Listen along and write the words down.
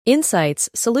Insights,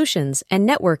 solutions, and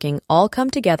networking all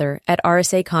come together at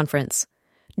RSA Conference.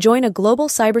 Join a global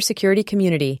cybersecurity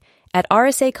community at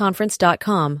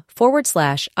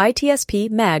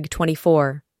rsaconference.com/ITSP Mag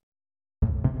 24.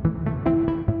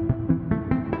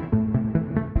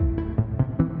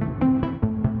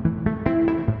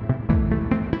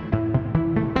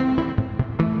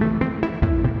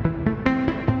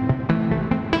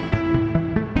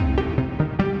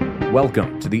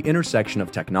 Welcome to the intersection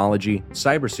of technology,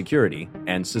 cybersecurity,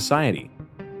 and society.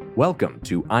 Welcome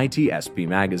to ITSP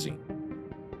Magazine.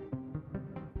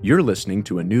 You're listening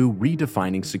to a new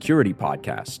Redefining Security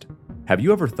podcast. Have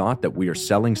you ever thought that we are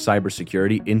selling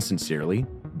cybersecurity insincerely,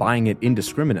 buying it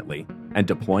indiscriminately, and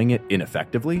deploying it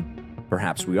ineffectively?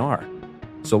 Perhaps we are.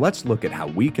 So let's look at how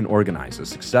we can organize a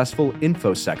successful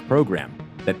InfoSec program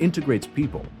that integrates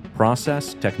people,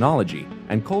 process, technology,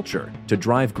 and culture to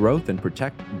drive growth and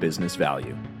protect business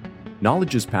value.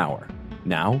 Knowledge is power,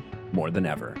 now more than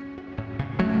ever.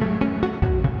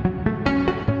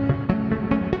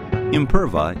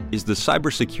 Imperva is the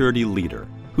cybersecurity leader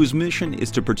whose mission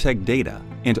is to protect data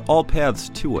and all paths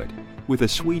to it with a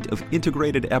suite of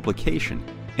integrated application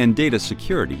and data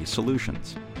security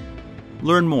solutions.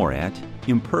 Learn more at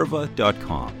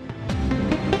imperva.com.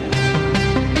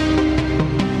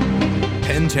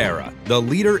 Pantera, the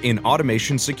leader in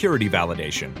automation security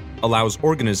validation, allows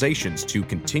organizations to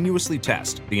continuously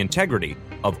test the integrity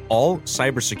of all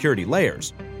cybersecurity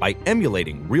layers by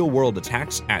emulating real-world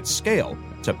attacks at scale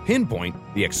to pinpoint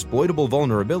the exploitable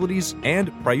vulnerabilities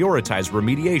and prioritize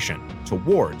remediation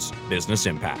towards business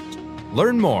impact.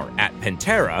 Learn more at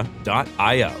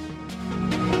pantera.io.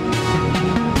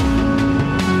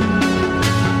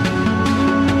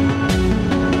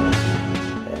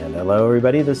 Hello,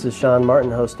 everybody. This is Sean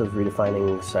Martin, host of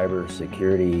Redefining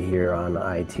Cybersecurity here on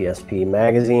ITSP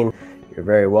Magazine. You're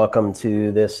very welcome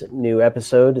to this new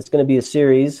episode. It's going to be a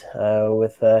series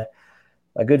with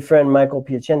my good friend, Michael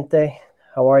Piacente.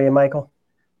 How are you, Michael?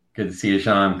 Good to see you,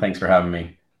 Sean. Thanks for having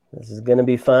me. This is going to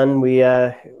be fun.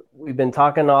 We've been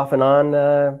talking off and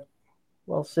on,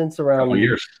 since around... Couple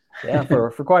years. Yeah, for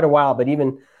quite a while, but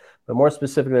more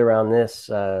specifically around this...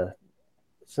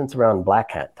 since around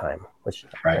Black Hat time, which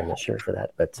I'm not sure for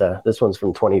that. But this one's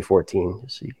from 2014. You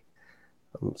see,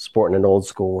 I'm sporting an old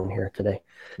school one here today.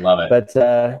 Love it. But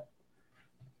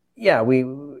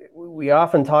we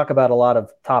often talk about a lot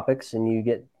of topics, and you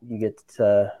get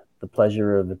the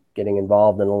pleasure of getting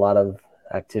involved in a lot of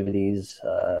activities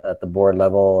at the board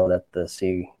level and at the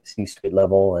C-suite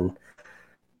level. And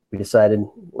we decided,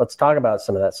 let's talk about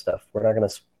some of that stuff. We're not going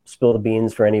to spill the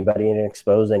beans for anybody and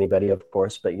expose anybody, of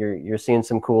course, but you're seeing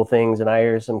some cool things, and I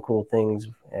hear some cool things,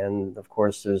 and of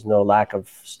course there's no lack of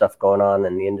stuff going on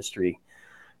in the industry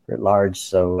at large,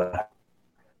 so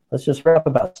let's just wrap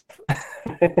about stuff.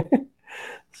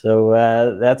 So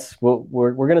that's what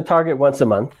we're going to target once a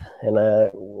month, and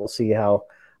we'll see how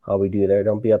we do there.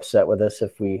 Don't be upset with us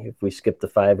if we skip the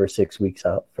 5 or 6 weeks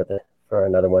out for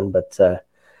another one, but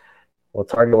we'll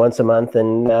target once a month,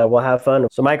 and we'll have fun.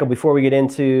 So, Michael, before we get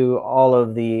into all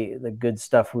of the good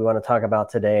stuff we want to talk about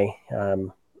today, a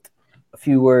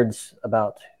few words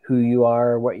about who you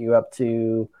are, what you're up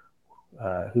to,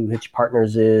 who Hitch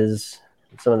Partners is,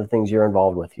 some of the things you're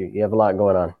involved with. You have a lot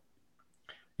going on.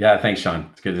 Yeah, thanks, Sean.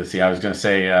 It's good to see you. I was going to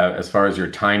say, as far as your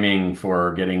timing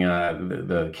for getting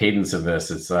the cadence of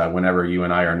this, it's whenever you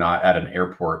and I are not at an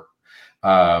airport.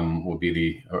 Will be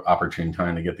the opportune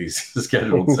time to get these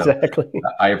scheduled. Exactly. So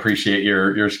I appreciate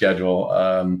your schedule.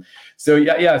 So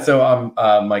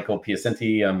I'm Michael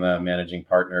Piacente. I'm the managing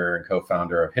partner and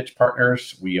co-founder of Hitch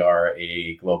Partners. We are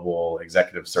a global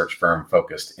executive search firm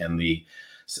focused in the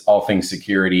all things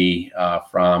security,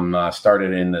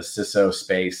 started in the CISO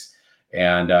space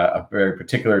and a very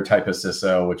particular type of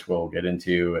CISO, which we'll get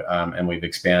into, and we've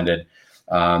expanded.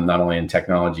 Not only in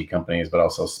technology companies, but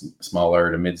also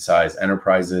smaller to mid-sized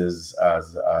enterprises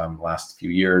last few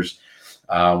years.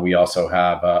 We also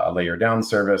have a layer down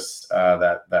service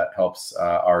that helps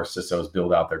our CISOs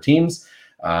build out their teams.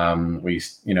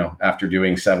 After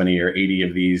doing 70 or 80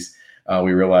 of these,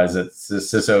 we realized that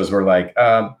CISOs were like,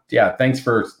 thanks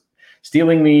for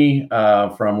stealing me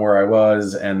from where I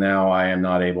was, and now I am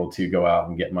not able to go out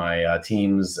and get my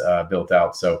teams built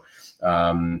out. So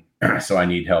I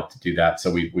need help to do that.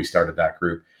 So we started that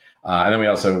group. And then we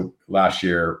also last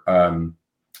year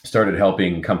started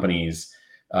helping companies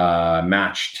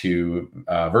match to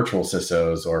virtual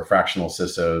CISOs or fractional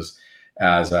CISOs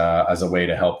as a way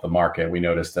to help the market. We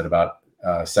noticed that about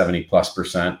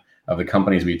 70+% of the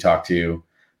companies we talked to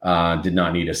did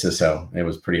not need a CISO. It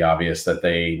was pretty obvious that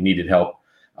they needed help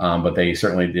But they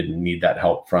certainly didn't need that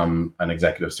help from an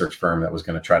executive search firm that was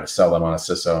going to try to sell them on a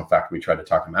CISO. In fact, we tried to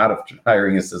talk them out of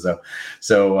hiring a CISO.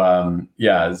 So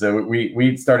so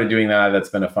we started doing that. That's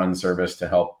been a fun service to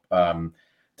help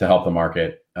the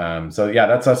market. So yeah,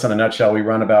 that's us in a nutshell. We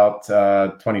run about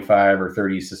 25 or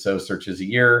 30 CISO searches a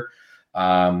year.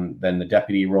 Then the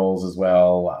deputy roles as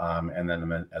well, and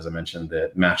then as I mentioned, the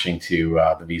matching to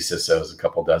the vCISOs, a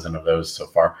couple dozen of those so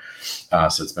far.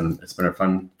 So it's been a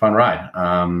fun ride.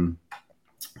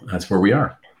 That's where we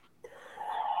are.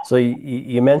 So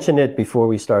you mentioned it before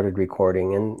we started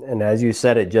recording, and as you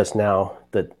said it just now,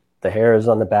 that the hairs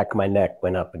on the back of my neck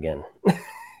went up again.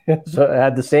 So I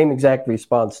had the same exact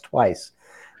response twice,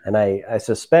 and I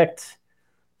suspect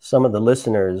some of the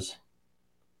listeners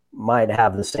might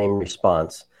have the same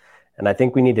response. And I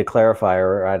think we need to clarify,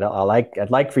 or I'd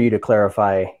like for you to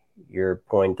clarify your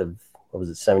point of, what was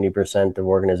it, 70% of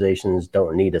organizations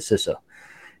don't need a CISO.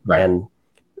 Right. And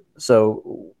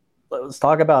so let's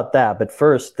talk about that. But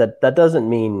first, that doesn't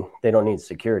mean they don't need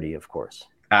security, of course.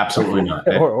 Absolutely not.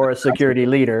 or a security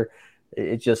leader.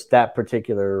 It's just that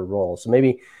particular role. So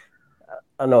maybe,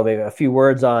 I don't know, maybe a few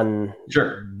words on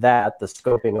that, the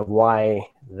scoping of why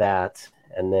that,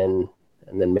 and then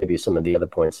maybe some of the other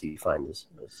points that you find is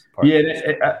part of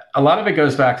it. A lot of it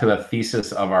goes back to the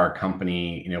thesis of our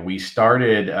company. We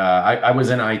started, I was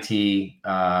in IT,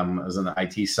 I was on the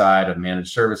IT side of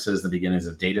managed services, the beginnings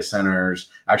of data centers,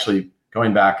 actually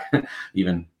going back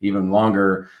even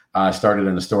longer, started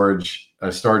in the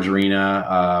storage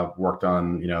arena, worked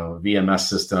on, VMS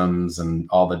systems and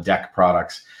all the DEC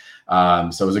products.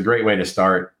 So it was a great way to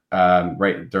start.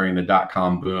 Right during the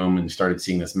 .com boom, and started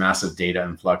seeing this massive data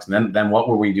influx. And then what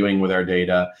were we doing with our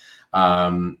data?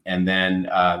 And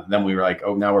then we were like,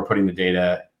 oh, now we're putting the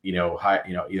data,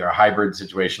 either a hybrid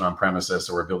situation on premises,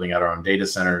 or we're building out our own data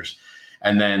centers.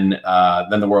 And then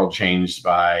the world changed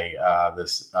by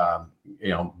this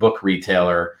book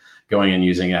retailer going and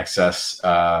using excess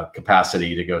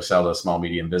capacity to go sell to small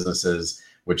medium businesses,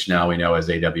 which now we know as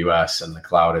AWS, and the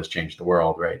cloud has changed the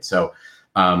world, right? So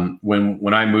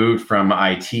when I moved from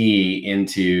IT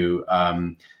into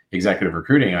executive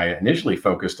recruiting, I initially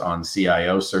focused on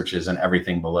CIO searches and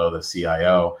everything below the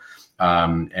CIO.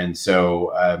 And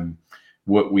so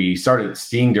what we started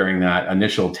seeing during that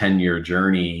initial 10-year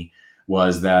journey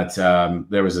was that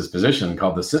there was this position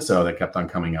called the CISO that kept on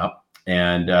coming up.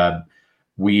 And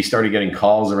we started getting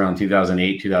calls around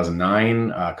 2008,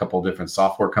 2009, a couple of different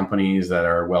software companies that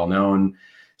are well known,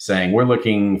 saying, we're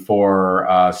looking for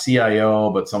a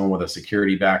CIO, but someone with a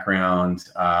security background.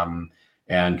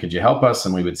 And could you help us?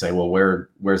 And we would say, well,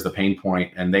 where's the pain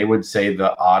point? And they would say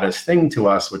the oddest thing to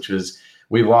us, which is,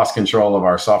 we've lost control of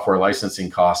our software licensing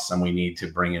costs, and we need to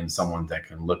bring in someone that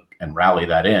can look and rally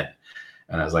that in.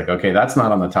 And I was like, okay, that's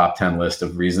not on the top 10 list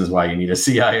of reasons why you need a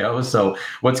CIO. So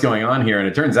what's going on here? And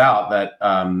it turns out that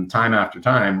time after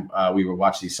time, we would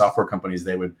watch these software companies,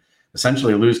 they would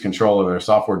essentially lose control of their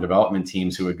software development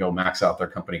teams, who would go max out their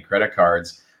company credit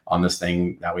cards on this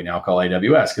thing that we now call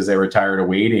AWS, because they were tired of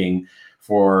waiting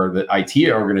for the IT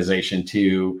organization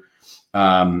to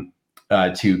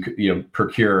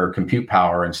procure compute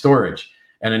power and storage.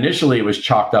 And initially it was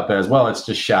chalked up as, well, it's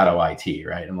just shadow IT,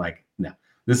 right? I'm like, no,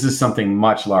 this is something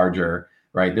much larger,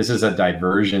 right? This is a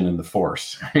diversion in the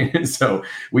force. Right? So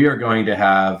we are going to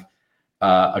have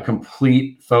a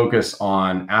complete focus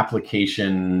on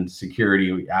application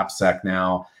security, AppSec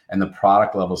now, and the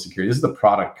product level security. This is the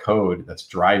product code that's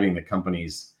driving the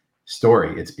company's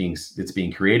story. It's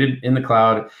being created in the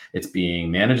cloud. It's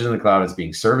being managed in the cloud. It's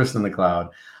being serviced in the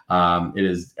cloud. It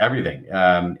is everything.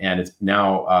 And it's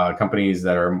now companies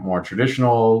that are more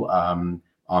traditional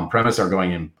on-premise are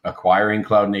going and acquiring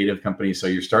cloud native companies. So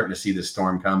you're starting to see this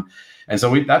storm come. And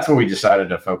so that's where we decided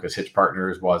to focus Hitch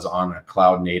Partners, was on a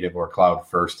cloud native or cloud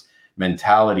first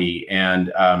mentality.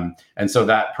 And so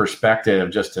that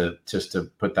perspective, just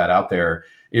to put that out there,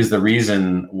 is the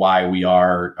reason why we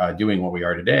are doing what we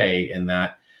are today, in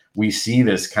that we see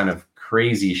this kind of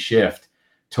crazy shift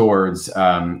towards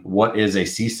what is a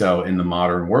CISO in the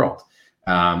modern world.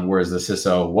 Whereas the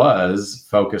CISO was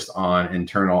focused on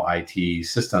internal IT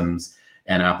systems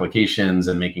and applications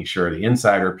and making sure the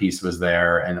insider piece was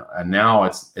there. And now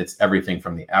it's everything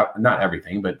from the out, not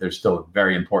everything, but there's still a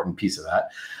very important piece of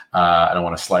that. I don't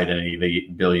want to slight any of the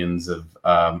billions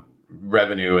of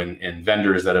revenue and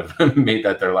vendors that have made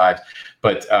that their lives.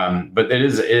 But it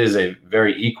is a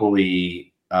very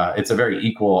equally, it's a very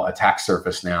equal attack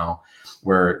surface now,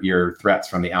 where your threats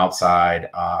from the outside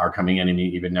are coming in. And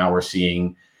even now we're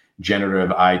seeing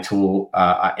generative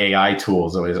AI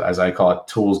tools, as I call it,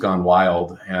 tools gone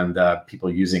wild, and people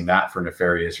using that for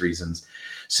nefarious reasons.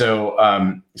 So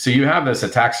you have this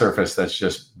attack surface that's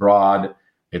just broad,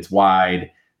 it's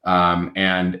wide,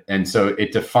 and so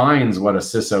it defines what a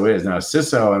CISO is. Now, a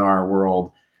CISO in our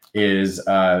world is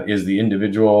the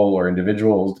individual or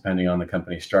individuals, depending on the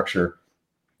company structure,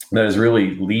 that is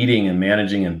really leading and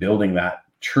managing and building that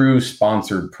true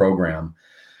sponsored program.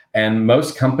 And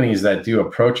most companies that do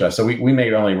approach us, so we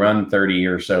may only run 30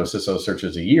 or so CISO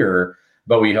searches a year,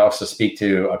 but we also speak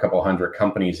to a couple hundred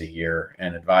companies a year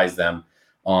and advise them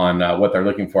on what they're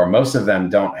looking for. Most of them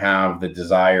don't have the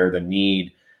desire, the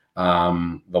need,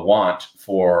 the want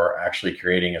for actually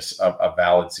creating a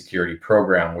valid security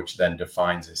program, which then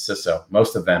defines a CISO.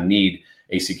 Most of them need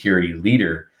a security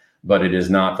leader, but it is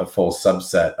not the full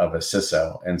subset of a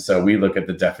CISO. And so we look at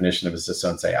the definition of a CISO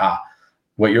and say,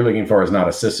 what you're looking for is not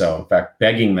a CISO. In fact,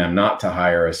 begging them not to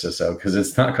hire a CISO because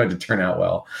it's not going to turn out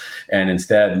well. And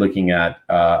instead looking at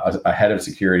a head of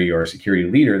security or a security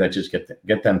leader that just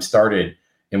get them started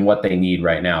in what they need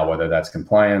right now, whether that's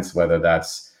compliance, whether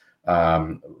that's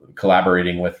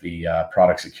collaborating with the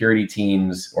product security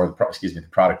teams or the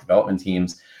product development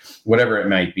teams, whatever it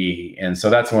might be. And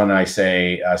so that's when I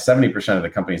say 70% of the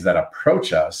companies that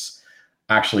approach us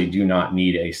actually do not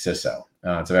need a CISO.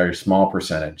 It's a very small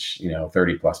percentage,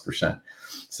 30+%.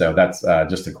 So that's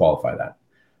just to qualify that.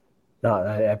 No,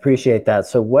 I appreciate that.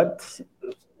 So what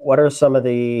are some of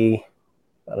the,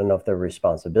 I don't know if they're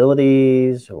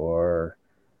responsibilities or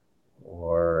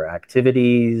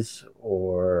activities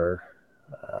or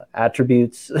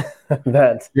attributes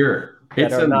that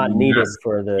are not needed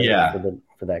for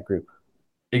that group?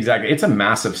 Exactly. It's a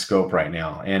massive scope right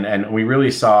now. And we really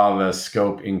saw the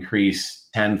scope increase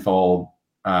tenfold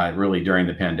really during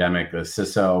the pandemic. The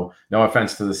CISO, no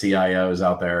offense to the CIOs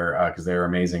out there, because they're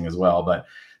amazing as well, but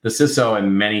the CISO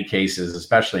in many cases,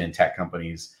 especially in tech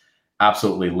companies,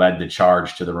 absolutely led the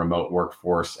charge to the remote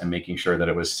workforce and making sure that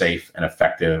it was safe and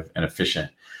effective and efficient.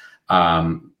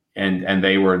 And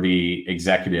they were the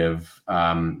executive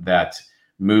that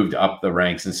moved up the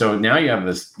ranks. And so now you have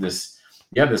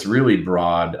this really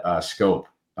broad scope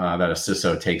that a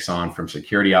CISO takes on, from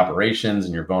security operations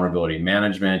and your vulnerability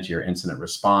management, your incident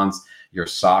response, your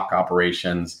SOC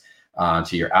operations,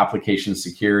 to your application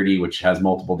security, which has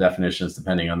multiple definitions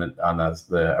depending on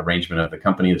the arrangement of the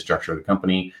company, the structure of the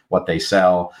company, what they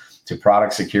sell, to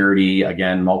product security,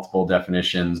 again, multiple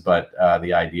definitions, but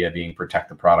the idea being protect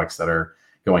the products that are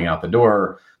going out the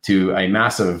door, to a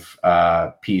massive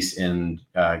piece in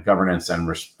governance and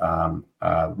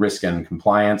risk and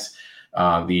compliance.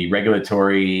 The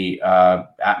regulatory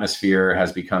atmosphere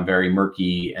has become very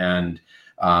murky, and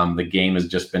the game has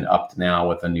just been upped now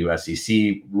with a new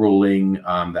SEC ruling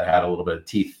that had a little bit of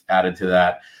teeth added to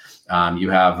that.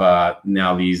 You have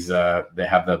now they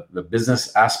have the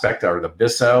business aspect, or the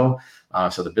BISO.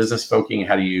 So the business folking,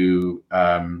 how do you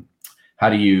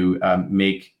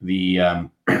make the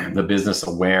business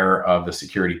aware of the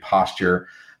security posture?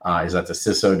 Is that the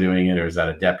CISO doing it, or is that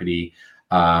a deputy?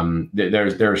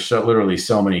 There's literally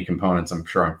so many components. I'm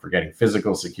sure I'm forgetting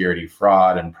physical security,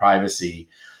 fraud, and privacy.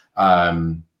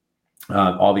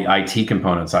 All the IT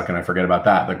components. How can I forget about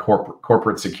that? The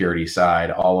corporate security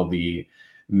side, all of the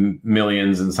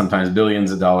millions and sometimes billions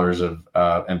of dollars of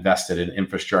invested in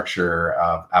infrastructure,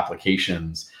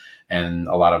 applications, and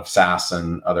a lot of SaaS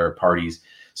and other parties.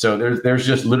 So there's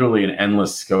just literally an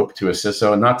endless scope to a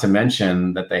CISO, and not to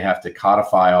mention that they have to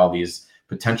codify all these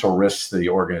potential risks to the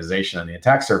organization and the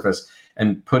attack surface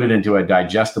and put it into a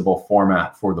digestible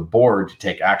format for the board to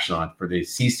take action on, for the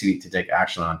C-suite to take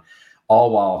action on,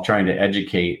 all while trying to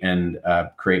educate and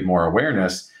create more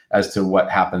awareness as to what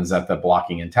happens at the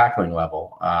blocking and tackling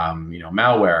level,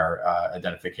 malware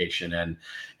identification and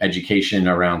education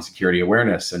around security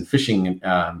awareness and phishing.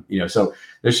 So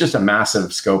there's just a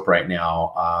massive scope right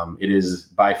now. It is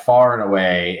by far and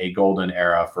away a golden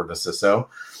era for the CISO.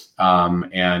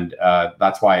 And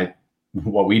that's why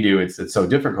what we do, it's so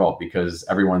difficult, because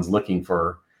everyone's looking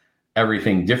for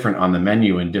everything different on the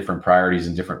menu in different priorities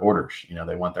and different orders.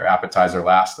 They want their appetizer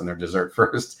last and their dessert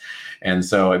first. And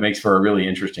so it makes for a really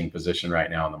interesting position right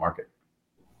now in the market.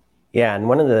 Yeah. And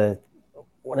one of the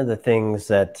things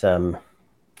that, and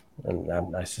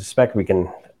I suspect we can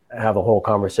have a whole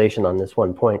conversation on this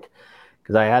one point,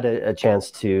 because I had a chance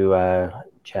to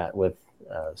chat with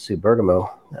Sue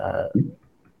Bergamo,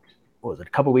 what was it,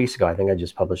 a couple of weeks ago? I think I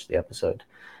just published the episode.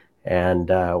 And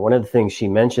one of the things she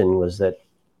mentioned was that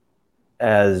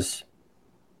as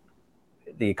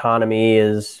the economy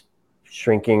is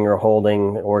shrinking or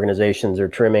holding, organizations are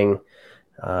trimming,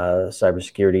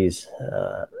 cybersecurity's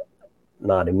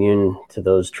not immune to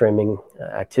those trimming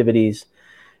activities.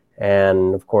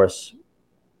 And of course,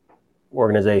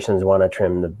 organizations want to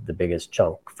trim the biggest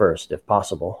chunk first, if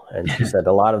possible. And she said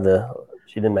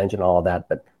she didn't mention all of that,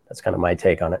 but that's kind of my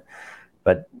take on it.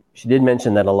 But she did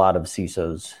mention that a lot of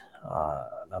CISOs,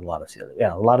 a lot of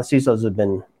CISOs have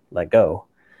been let go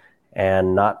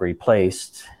and not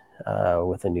replaced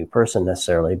with a new person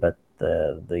necessarily, but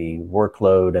the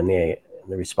workload and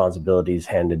the responsibilities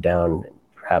handed down,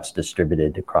 perhaps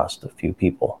distributed across a few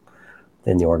people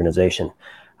in the organization.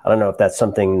 I don't know if that's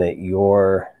something that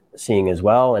you're seeing as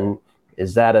well. And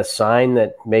is that a sign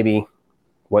that maybe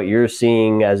what you're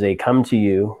seeing as they come to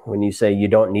you when you say you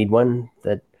don't need one,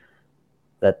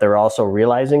 that they're also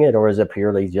realizing it, or is it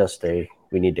purely just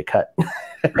we need to cut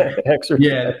exercise?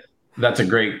 Yeah, that's a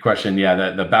great question.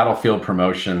 Yeah, the battlefield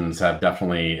promotions have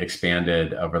definitely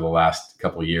expanded over the last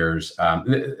couple of years.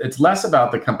 It's less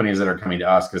about the companies that are coming to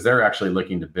us because they're actually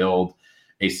looking to build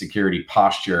a security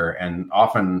posture and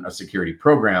often a security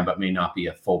program, but may not be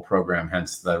a full program.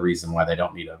 Hence the reason why they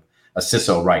don't need a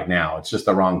CISO right now. It's just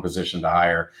the wrong position to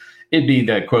hire. It'd be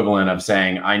the equivalent of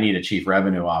saying, I need a chief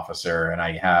revenue officer and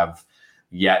I have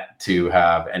yet to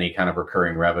have any kind of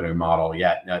recurring revenue model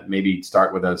yet. Maybe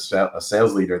start with a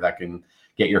sales leader that can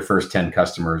get your first 10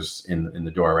 customers in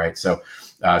the door, right? So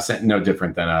no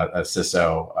different than a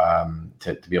CISO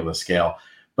to be able to scale.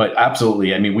 But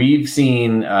absolutely, I mean, we've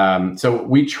seen, so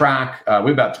we track, we have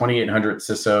about 2,800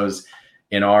 CISOs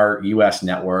in our US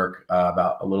network,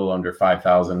 about a little under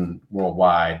 5,000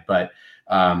 worldwide. But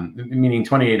meaning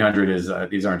 2,800 is,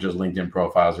 these aren't just LinkedIn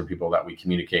profiles or people that we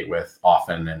communicate with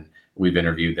often and we've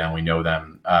interviewed them, we know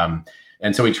them.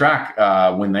 And so we track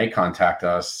when they contact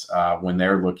us, when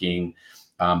they're looking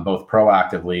both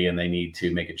proactively and they need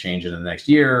to make a change in the next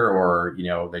year, or,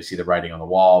 they see the writing on the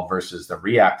wall versus the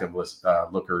reactive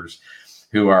lookers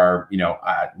who are,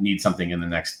 need something in the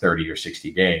next 30 or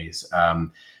 60 days.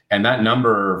 And that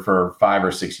number for 5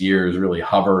 or 6 years really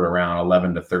hovered around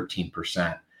 11 to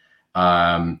 13%.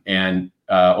 And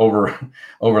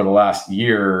over the last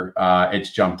year,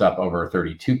 it's jumped up over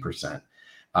 32%.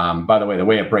 By the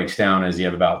way it breaks down is you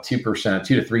have about 2%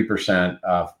 to 3%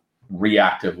 of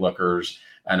reactive lookers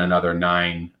and another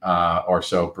 9 or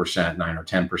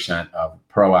 10% of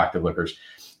proactive lookers.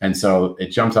 And so it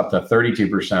jumps up to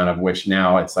 32%, of which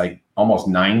now it's like almost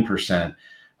 9%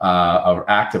 of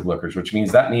active lookers, which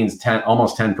means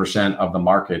almost 10% of the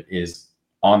market is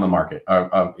on the market,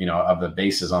 of the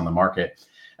base is on the market.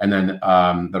 And then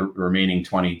the remaining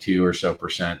 22 or so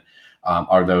percent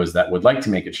are those that would like to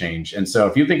make a change. And so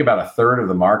if you think about a third of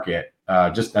the market,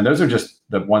 and those are just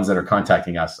the ones that are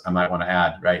contacting us, I might want to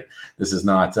add, right? This is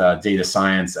not data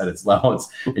science at its level.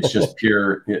 It's just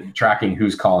pure tracking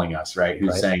who's calling us, right?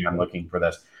 Who's saying I'm looking for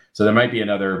this. So there might be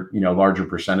another, larger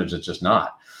percentage that's just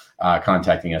not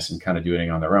contacting us and kind of doing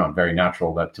it on their own. Very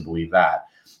natural to believe that.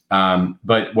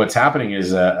 But what's happening is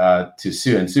to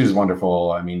Sue, and Sue's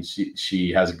wonderful. I mean,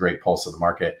 she has a great pulse of the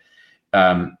market.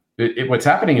 What's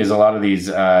happening is a lot of these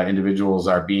individuals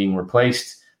are being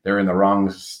replaced. They're in the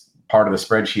wrong part of the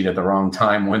spreadsheet at the wrong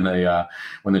time when the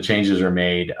changes are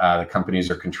made. The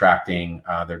companies are contracting.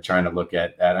 They're trying to look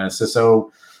at and CISO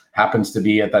happens to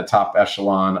be at that top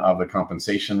echelon of the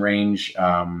compensation range.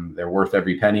 They're worth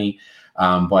every penny.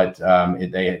 But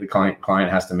the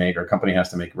client has to make, or company has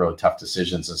to make really tough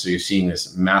decisions. And so you're seeing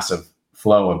this massive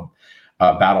flow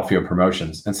of battlefield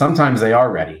promotions. And sometimes they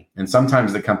are ready. And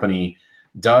sometimes the company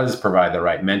does provide the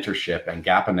right mentorship and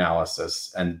gap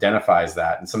analysis and identifies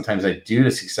that. And sometimes they do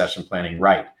the succession planning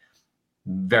right.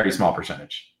 Very small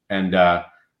percentage. And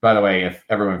by the way, if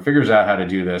everyone figures out how to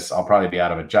do this, I'll probably be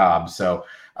out of a job. So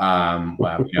I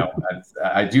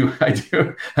do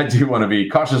want to be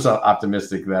cautiously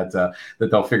optimistic that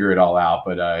they'll figure it all out.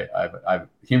 But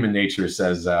human nature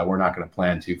says we're not going to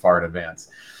plan too far in advance.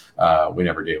 We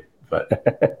never do.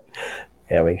 But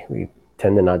yeah, we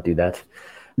tend to not do that.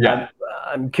 Yeah,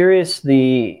 I'm curious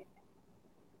the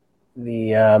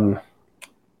folks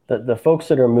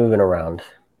that are moving around.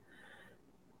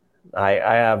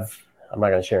 I'm not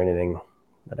going to share anything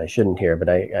that I shouldn't hear, but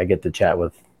I get to chat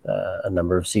with a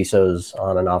number of CISOs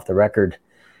on and off the record.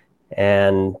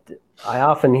 And I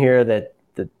often hear that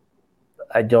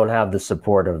I don't have the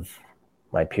support of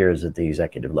my peers at the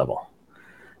executive level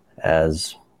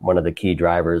as one of the key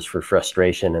drivers for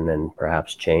frustration and then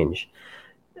perhaps change.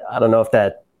 I don't know if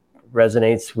that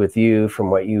resonates with you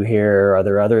from what you hear. Are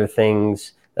there other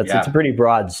things? It's a pretty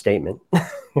broad statement.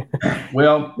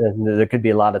 Well, there could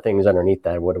be a lot of things underneath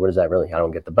that. What is that really? I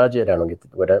don't get the budget. I don't get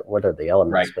what are the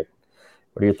elements? Right. But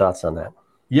what are your thoughts on that?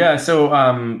 Yeah, so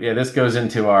this goes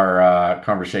into our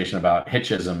conversation about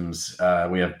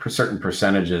Hitchisms. We have certain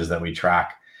percentages that we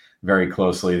track very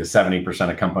closely. The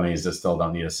 70% of companies that still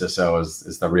don't need a CISO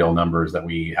is the real numbers that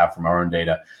we have from our own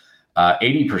data.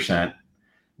 80%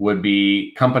 would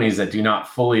be companies that do not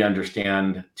fully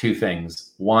understand two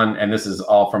things. One, and this is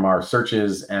all from our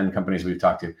searches and companies we've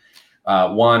talked to.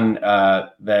 One,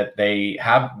 that they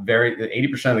have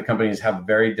 80% of the companies have a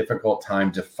very difficult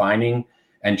time defining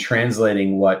and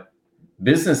translating what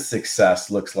business success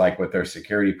looks like with their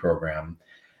security program.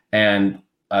 And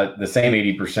the same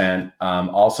 80%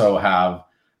 also have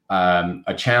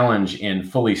a challenge in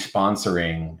fully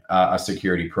sponsoring a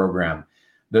security program.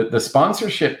 The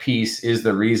sponsorship piece is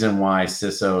the reason why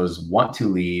CISOs want to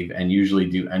leave and usually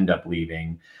do end up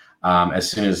leaving as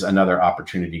soon as another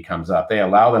opportunity comes up. They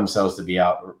allow themselves to be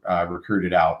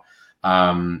recruited out.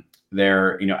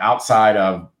 They're, outside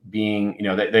of being,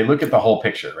 they look at the whole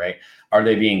picture, right? Are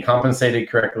they being compensated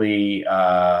correctly?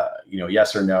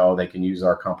 Yes or no. They can use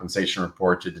our compensation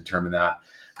report to determine that.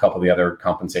 A couple of the other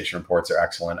compensation reports are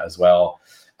excellent as well.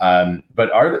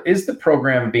 But is the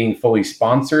program being fully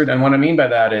sponsored? And what I mean by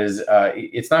that is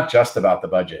it's not just about the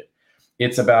budget.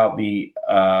 It's about the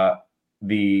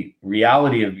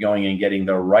reality of going and getting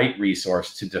the right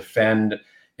resource to defend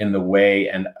in the way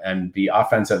and be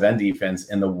offensive and defense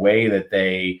in the way that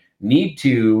they need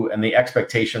to, and the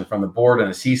expectation from the board and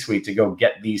the C-suite to go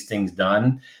get these things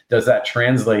done. Does that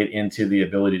translate into the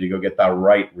ability to go get the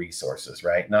right resources,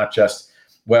 right? Not just,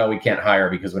 well, we can't hire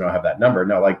because we don't have that number.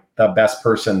 No, like the best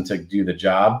person to do the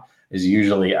job is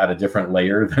usually at a different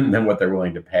layer than what they're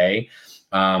willing to pay.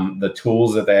 The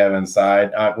tools that they have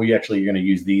inside, we actually are going to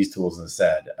use these tools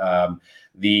instead.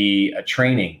 The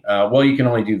training, well, you can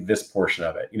only do this portion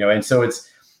of it, and so it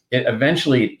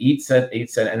eventually eats it.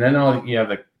 And then you have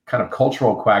the kind of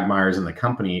cultural quagmires in the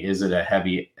company. Is it a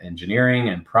heavy engineering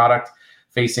and product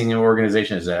facing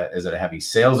organization? Is it a heavy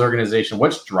sales organization?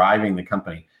 What's driving the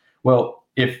company? Well,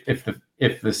 if the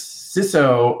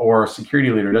CISO or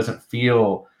security leader doesn't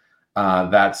feel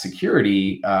that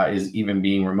security is even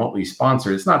being remotely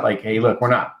sponsored, it's not like, hey, look,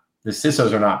 the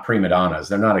CISOs are not prima donnas.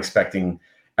 They're not expecting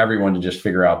everyone to just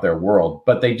figure out their world,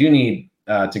 but they do need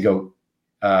to go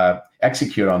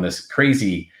execute on this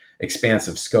crazy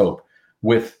expansive scope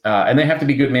and they have to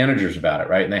be good managers about it,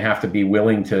 right? And they have to be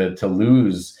willing to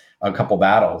lose a couple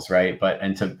battles, right?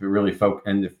 And to really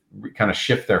and to kind of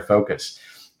shift their focus.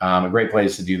 A great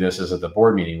place to do this is at the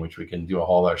board meeting, which we can do a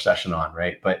whole other session on,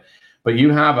 right? But you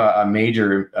have a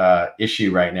major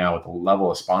issue right now with the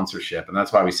level of sponsorship, and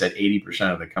that's why we said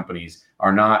 80% of the companies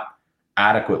are not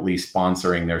adequately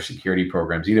sponsoring their security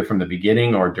programs, either from the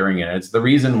beginning or during it. It's the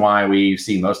reason why we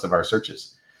see most of our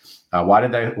searches. Why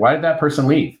did that person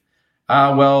leave?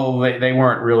 Well, they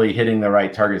weren't really hitting the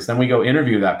right targets. Then we go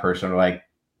interview that person. We're like,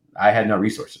 I had no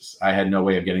resources. I had no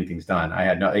way of getting things done.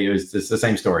 It's the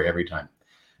same story every time.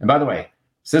 And by the way,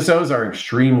 CISOs are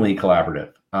extremely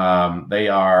collaborative. They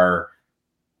are,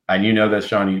 and you know this,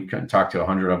 Sean, you can talk to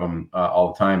 100 of them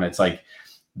all the time. It's like,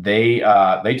 they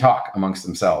talk amongst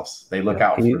themselves. They look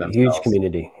out for themselves. Huge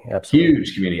community. Absolutely.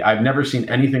 Huge community. I've never seen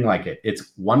anything like it.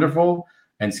 It's wonderful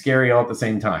and scary all at the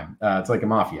same time. It's like a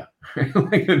mafia.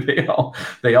 Like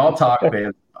they all talk.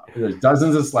 There's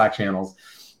dozens of Slack channels.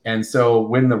 And so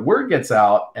when the word gets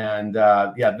out and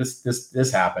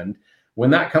this happened,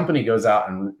 when that company goes out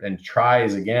and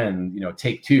tries again,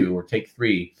 take 2 or take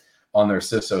 3 on their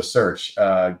CISO search,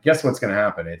 guess what's going to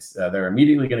happen? It's they're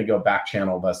immediately going to go back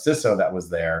channel the CISO that was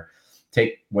there,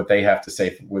 take what they have to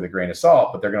say with a grain of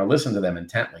salt, but they're going to listen to them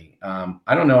intently.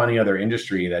 I don't know any other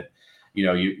industry that,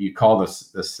 you call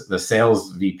the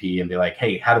sales VP and be like,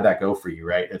 hey, how did that go for you?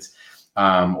 Right. It's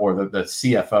or the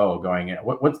CFO going,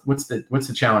 what's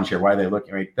the challenge here? Why are they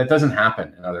looking? Right. That doesn't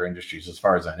happen in other industries as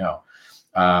far as I know.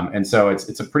 And so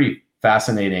it's a pretty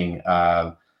fascinating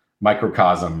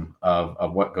microcosm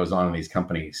of what goes on in these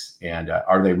companies, and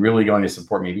are they really going to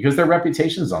support me, because their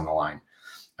reputation's on the line,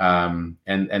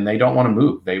 and they don't want to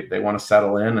move. They want to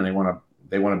settle in, and they want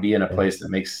to be in a place that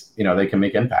makes they can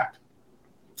make impact.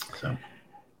 So,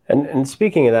 and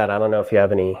speaking of that, I don't know if you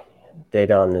have any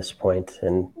data on this point,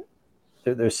 and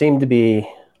there seemed to be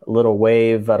a little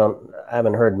wave. I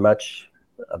haven't heard much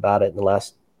about it in the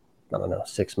last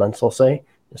 6 months, I'll say,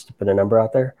 just to put a number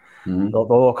out there. Mm-hmm. The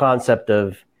whole concept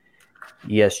of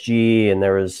ESG, and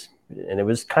it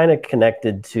was kind of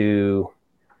connected to,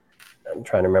 I'm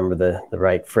trying to remember the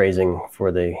right phrasing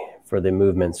for the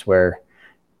movements, where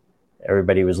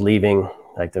everybody was leaving,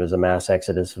 like there was a mass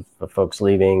exodus of folks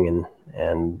leaving,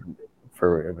 and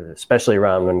for especially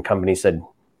around when companies said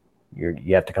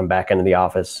you have to come back into the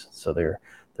office, so they're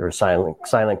there was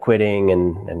silent quitting,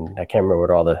 and I can't remember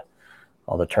what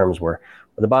all the terms were.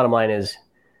 But the bottom line is,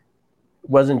 it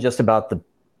wasn't just about the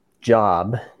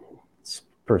job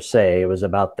per se. It was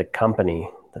about the company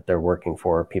that they're working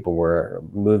for. People were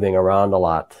moving around a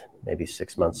lot, maybe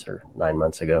 6 months or 9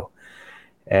 months ago.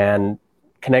 And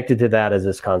connected to that is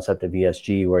this concept of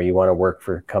ESG, where you want to work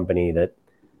for a company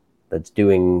that's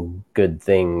doing good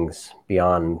things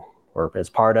beyond or as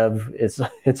part of its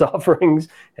offerings,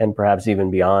 and perhaps even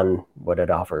beyond what it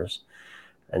offers.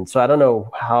 And so I don't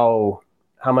know how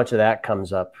much of that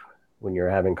comes up when you're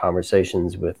having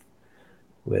conversations with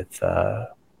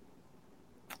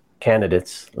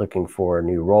candidates looking for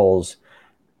new roles.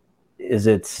 Is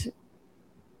it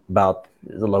about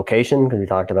the location? Because we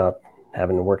talked about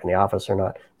having to work in the office or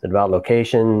not. Is it about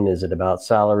location? Is it about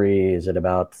salary? Is it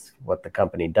about what the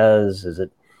company does? Is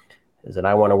it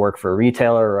I want to work for a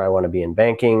retailer, or I want to be in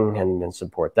banking and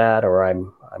support that, or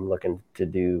I'm looking to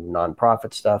do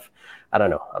nonprofit stuff? I don't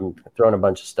know. I'm throwing a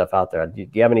bunch of stuff out there. Do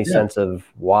you have any sense of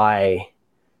why,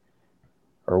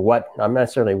 or what, not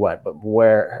necessarily what, but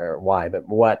where or why, but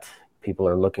what people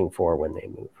are looking for when they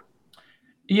move?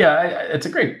 Yeah, it's a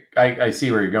great, I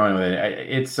see where you're going with it.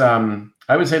 It's,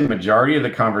 I would say the majority of the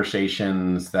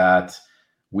conversations that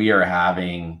we are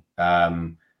having,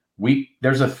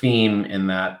 there's a theme in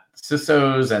that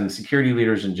CISOs and security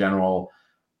leaders in general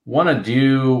want to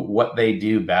do what they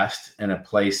do best in a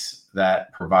place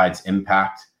that provides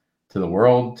impact to the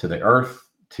world, to the earth,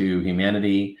 to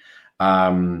humanity.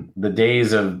 The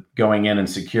days of going in and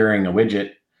securing a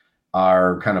widget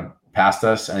are kind of past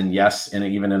us. And yes,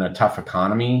 even in a tough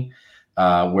economy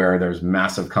where there's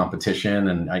massive competition,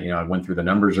 and I went through the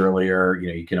numbers earlier,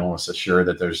 you can almost assure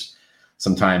that there's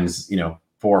sometimes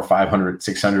 400, 500,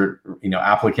 600,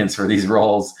 applicants for these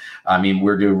roles. I mean,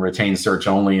 we're doing retained search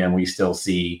only, and we still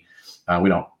see, we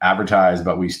don't advertise,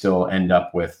 but we still end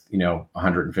up with,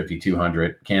 150,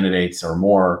 200 candidates or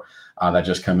more that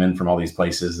just come in from all these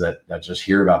places that just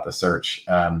hear about the search.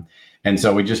 And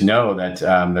so we just know that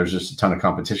there's just a ton of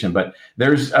competition, but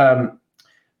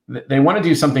they want to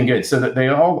do something good, so that they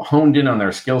all honed in on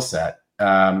their skill set.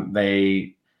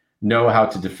 They know how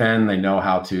to defend. They know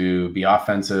how to be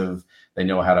offensive. They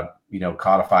know how to,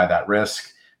 codify that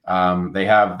risk.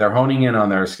 They're honing in on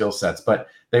their skill sets, but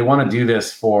they want to do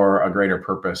this for a greater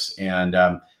purpose. And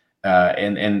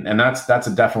that's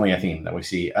definitely a theme that we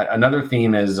see. Another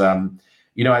theme is, I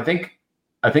think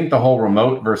the whole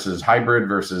remote versus hybrid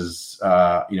versus,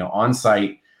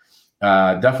 on-site,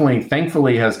 definitely,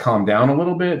 thankfully, has calmed down a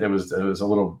little bit. It was a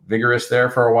little vigorous there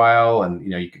for a while, and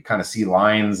you could kind of see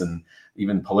lines and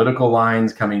even political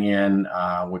lines coming in,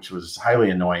 which was highly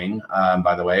annoying.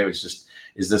 By the way, it was just,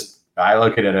 I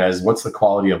look at it as, what's the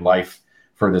quality of life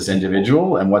for this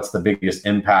individual, and what's the biggest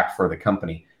impact for the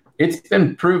company? It's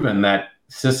been proven that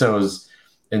CISOs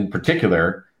in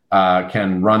particular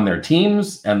can run their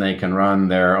teams, and they can run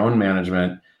their own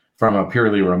management from a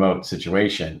purely remote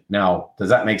situation. Now, does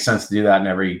that make sense to do that in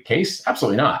every case?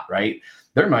 Absolutely not, right?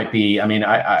 There might be, a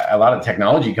lot of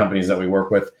technology companies that we work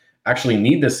with actually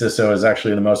need the CISO as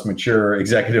actually the most mature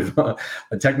executive,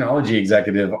 a technology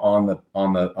executive on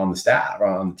the staff,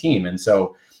 on the team. And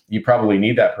so you probably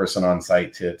need that person on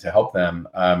site to help them.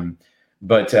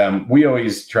 But we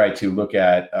always try to look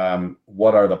at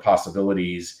what are the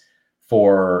possibilities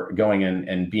for going in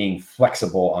and being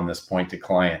flexible on this point to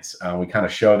clients. We kind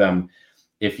of show them,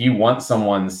 if you want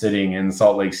someone sitting in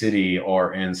Salt Lake City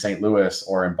or in St. Louis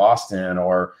or in Boston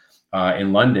or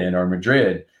in London or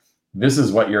Madrid, this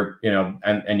is what you're,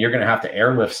 and you're going to have to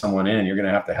airlift someone in, you're going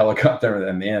to have to helicopter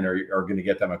them in, or going to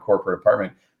get them a corporate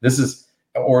apartment.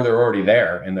 Or they're already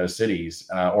there in those cities,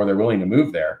 or they're willing to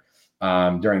move there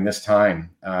during this time,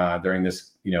 during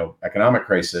this, economic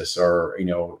crisis, or,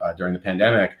 during the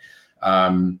pandemic.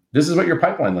 This is what your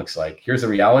pipeline looks like. Here's the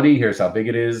reality. Here's how big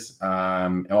it is.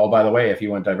 And by the way, if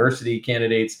you want diversity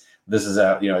candidates, this is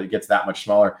it gets that much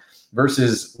smaller,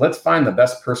 versus let's find the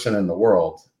best person in the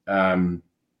world.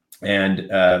 And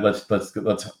let's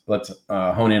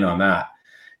hone in on that.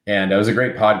 And it was a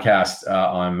great podcast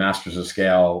on Masters of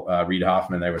Scale. Reid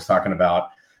Hoffman, they was talking about,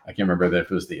 I can't remember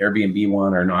if it was the Airbnb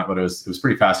one or not, but it was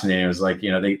pretty fascinating. It was like,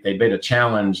 they made a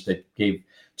challenge that gave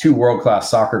 2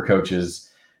 world-class soccer coaches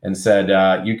and said,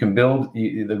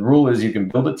 the rule is you can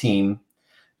build a team,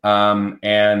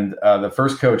 and the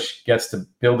first coach gets to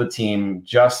build a team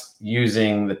just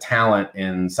using the talent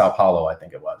in Sao Paulo, I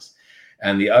think it was.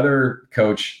 And the other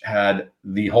coach had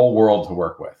the whole world to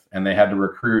work with, and they had to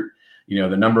recruit,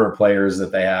 the number of players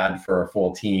that they had for a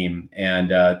full team, and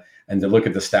to look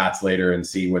at the stats later and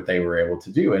see what they were able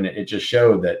to do. And it just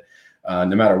showed that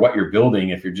no matter what you're building,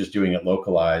 if you're just doing it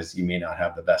localized, you may not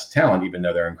have the best talent, even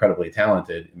though they're incredibly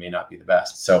talented, it may not be the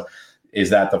best. So is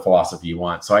that the philosophy you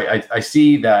want? So I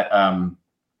see that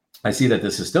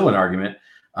this is still an argument.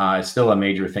 It's still a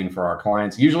major thing for our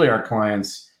clients. Usually our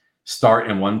clients start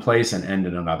in one place and end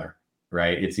in another,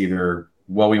 right? It's either,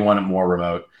 well, we want it more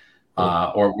remote,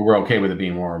 or we're okay with it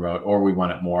being more remote, or we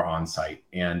want it more on site.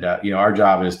 And our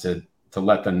job is to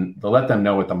let them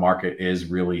know what the market is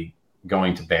really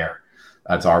going to bear.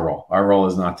 That's our role. Our role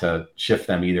is not to shift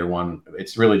them either one.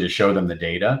 It's really to show them the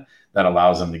data that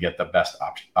allows them to get the best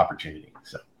opportunity.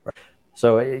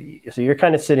 So you're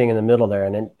kind of sitting in the middle there,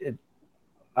 and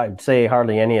I'd say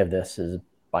hardly any of this is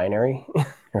binary,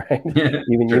 right?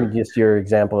 Even just your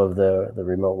example of the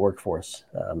remote workforce,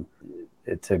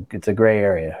 it's a gray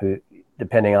area.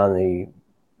 Depending on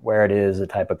where it is, the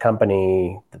type of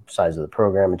company, the size of the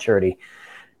program, maturity,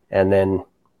 and then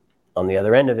on the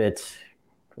other end of it,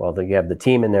 well, you have the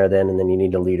team in there then, and then you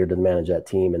need a leader to manage that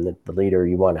team, and the leader,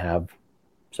 you want to have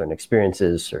certain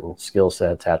experiences, certain skill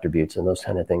sets, attributes, and those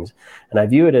kind of things. And I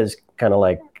view it as kind of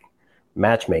like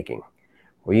matchmaking,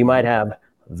 where you might have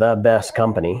the best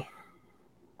company,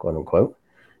 quote unquote,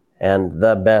 and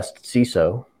the best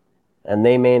CISO, and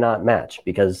they may not match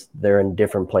because they're in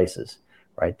different places,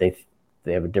 right? They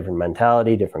have a different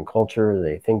mentality, different culture,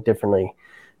 they think differently,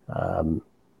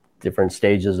 different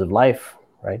stages of life,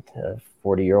 right? A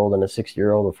 40-year-old and a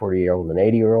 60-year-old, a 40-year-old and an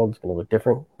 80-year-old is going to look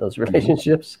different, those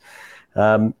relationships.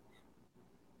 And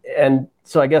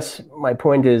so I guess my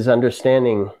point is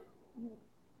understanding,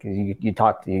 because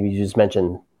you just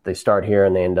mentioned they start here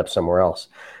and they end up somewhere else.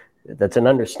 That's an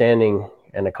understanding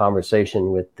and a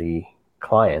conversation with the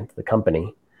client, the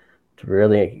company, to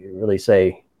really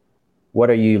say, what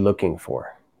are you looking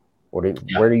for? Where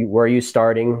are you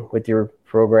starting with your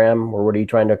program, or what are you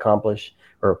trying to accomplish,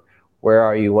 or where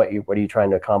are you? What are you trying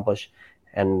to accomplish,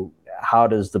 and how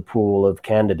does the pool of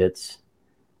candidates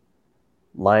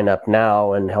line up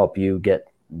now and help you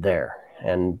get there?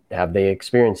 And have they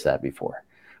experienced that before?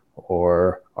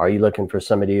 Or are you looking for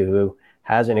somebody who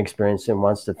hasn't experienced and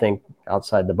wants to think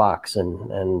outside the box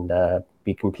and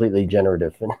be completely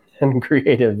generative and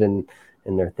creative in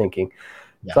their thinking?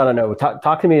 Yeah. So I don't know.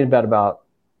 Talk to me about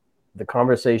the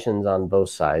conversations on both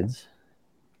sides,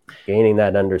 gaining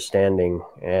that understanding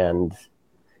and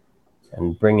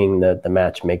bringing the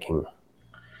matchmaking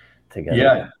together.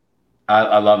 Yeah.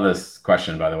 I love this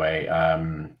question, by the way.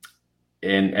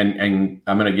 And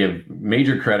I'm going to give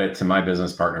major credit to my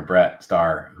business partner, Brett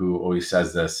Starr, who always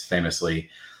says this famously.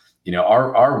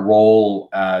 Our role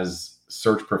as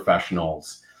search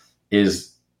professionals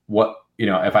is what,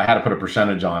 if I had to put a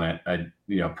percentage on it,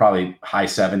 probably high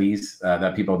 70s,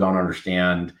 that people don't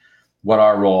understand what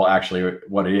our role actually,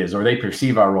 what it is, or they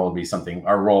perceive our role to be something.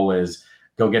 Our role is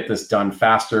go get this done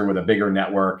faster with a bigger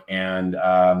network and,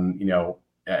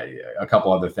 a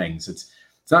couple other things. It's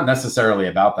not necessarily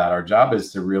about that. Our job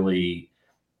is to really,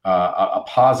 a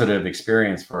positive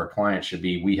experience for our client should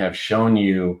be, we have shown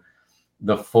you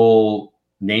the full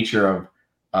nature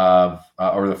or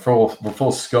the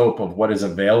full scope of what is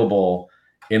available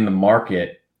in the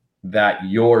market that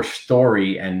your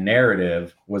story and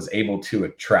narrative was able to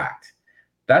attract.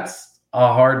 That's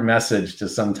a hard message to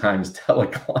sometimes tell a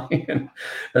client,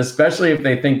 especially if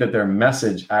they think that their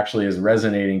message actually is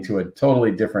resonating to a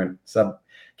totally different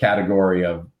subcategory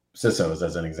of CISOs,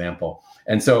 as an example.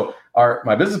 And so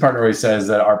my business partner always says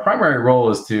that our primary role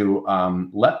is to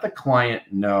let the client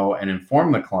know and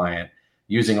inform the client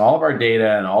using all of our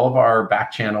data and all of our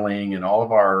back channeling and all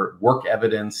of our work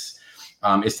evidence,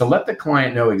 is to let the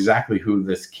client know exactly who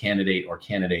this candidate or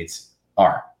candidates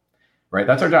are. Right?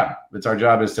 That's our job. Our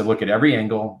job is to look at every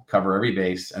angle, cover every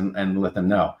base, and let them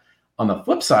know. On the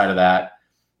flip side of that,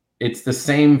 it's the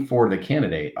same for the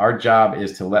candidate. Our job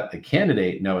is to let the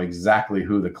candidate know exactly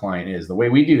who the client is. The way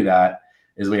we do that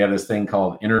is we have this thing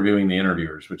called interviewing the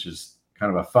interviewers, which is kind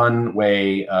of a fun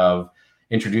way of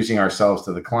introducing ourselves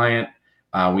to the client.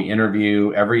 We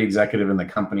interview every executive in the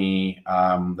company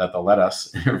that they'll let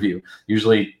us interview,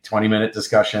 usually 20-minute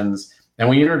discussions. And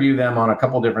we interview them on a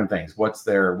couple different things. What's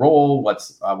their role?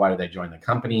 Why did they join the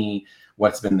company?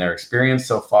 What's been their experience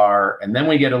so far? And then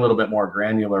we get a little bit more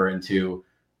granular into,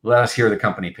 let us hear the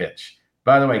company pitch.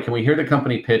 By the way, can we hear the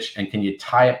company pitch, and can you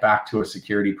tie it back to a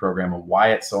security program and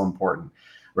why it's so important,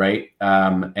 right?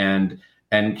 And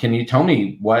can you tell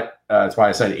me what, that's why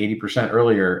I said 80%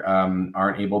 earlier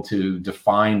aren't able to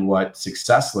define what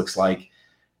success looks like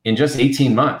in just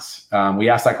 18 months. We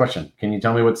asked that question. Can you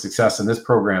tell me what success in this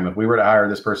program, if we were to hire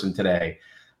this person today,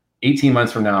 18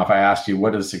 months from now, if I asked you,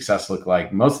 what does success look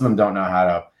like? Most of them don't know how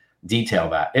to detail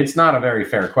that. It's not a very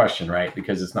fair question, right?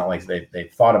 Because it's not like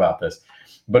they've thought about this,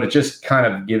 but it just kind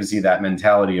of gives you that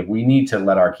mentality of we need to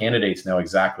let our candidates know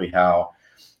exactly how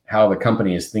the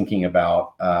company is thinking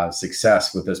about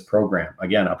success with this program.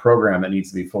 Again, a program that needs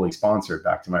to be fully sponsored,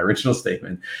 back to my original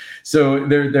statement. So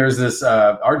there's this,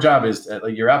 our job is,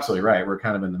 you're absolutely right, we're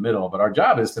kind of in the middle, but our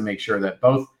job is to make sure that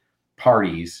both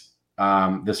parties,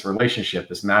 this relationship,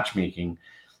 this matchmaking,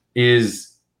 is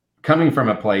coming from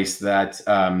a place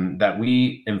that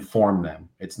we inform them.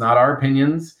 It's not our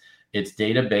opinions, it's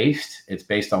data-based, it's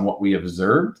based on what we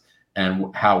observed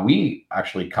and how we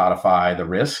actually codify the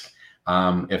risk.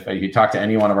 If you talk to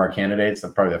any one of our candidates,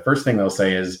 probably the first thing they'll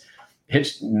say is,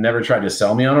 Hitch never tried to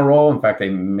sell me on a role. In fact, they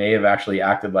may have actually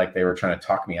acted like they were trying to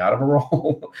talk me out of a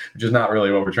role, which is not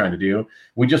really what we're trying to do.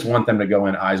 We just want them to go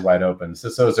in eyes wide open.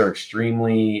 CISOs are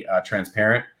extremely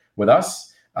transparent with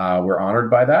us. We're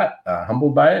honored by that,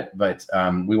 humbled by it, but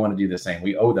we want to do the same.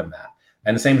 We owe them that.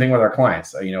 And the same thing with our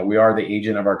clients. We are the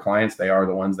agent of our clients. They are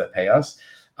the ones that pay us.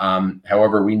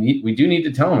 However, we do need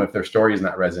to tell them if their story is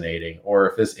not resonating, or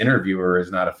if this interviewer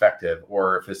is not effective,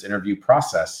 or if this interview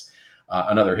process,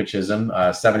 another Hitchism,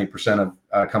 70%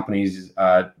 of companies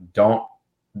don't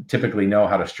typically know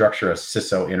how to structure a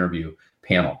CISO interview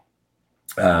panel,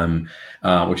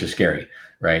 which is scary,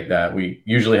 right? That we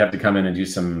usually have to come in and do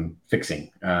some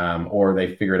fixing, or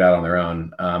they figure it out on their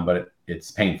own, but it's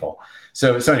painful.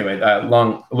 So anyway, a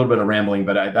little bit of rambling,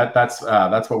 but that's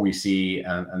what we see,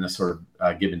 and this sort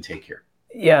of give and take here.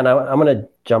 Yeah, and I'm going to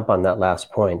jump on that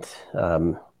last point,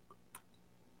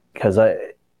 because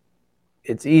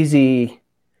it's easy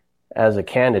as a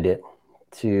candidate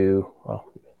to,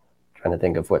 trying to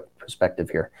think of what perspective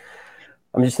here.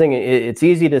 I'm just thinking it's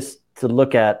easy to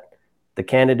look at the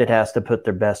candidate has to put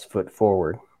their best foot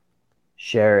forward,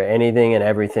 share anything and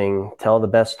everything, tell the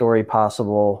best story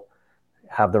possible,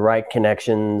 have the right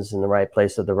connections in the right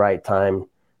place at the right time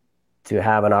to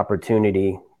have an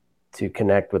opportunity to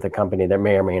connect with a company that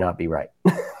may or may not be right.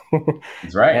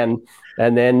 That's right.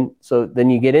 And then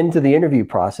you get into the interview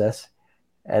process,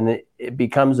 and it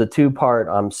becomes a two-part.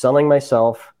 I'm selling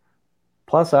myself,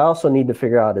 plus I also need to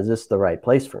figure out, is this the right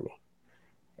place for me?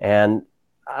 And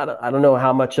I don't know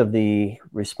how much of the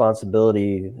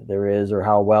responsibility there is, or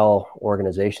how well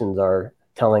organizations are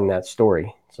telling that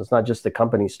story. So it's not just the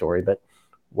company story, but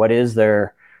what is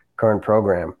their current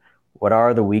program? What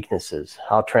are the weaknesses?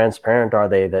 How transparent are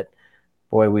they that,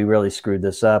 boy, we really screwed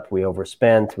this up. We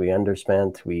overspent, we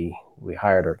underspent, we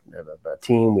hired a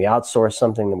team, we outsourced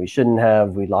something that we shouldn't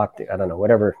have, we locked it, I don't know,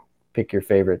 whatever, pick your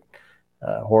favorite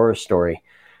horror story.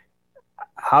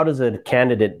 How does a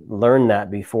candidate learn that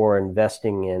before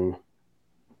investing in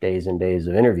days and days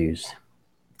of interviews?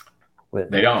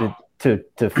 They don't.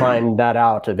 To find that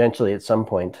out eventually at some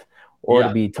point, or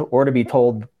to be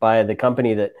told by the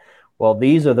company that, well,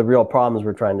 these are the real problems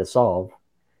we're trying to solve.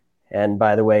 And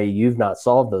by the way, you've not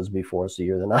solved those before, so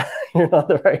you're not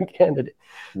the right candidate.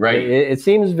 Right. It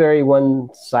seems very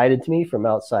one-sided to me from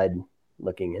outside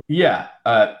looking in. Yeah.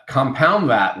 Compound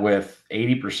that with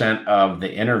 80% of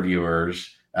the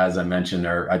interviewers, as I mentioned,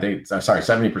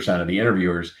 70% of the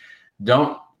interviewers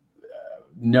don't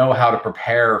know how to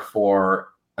prepare for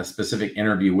a specific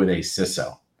interview with a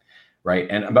CISO, right?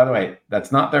 And by the way,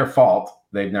 that's not their fault.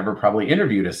 They've never probably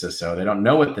interviewed a CISO. They don't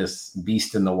know what this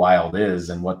beast in the wild is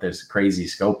and what this crazy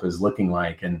scope is looking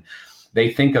like. And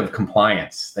they think of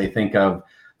compliance. They think of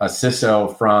a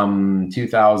CISO from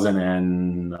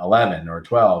 2011 or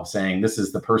 12 saying, this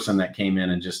is the person that came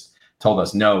in and just told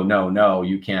us, no,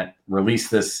 you can't release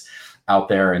this out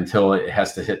there until it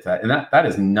has to hit that. And that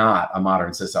is not a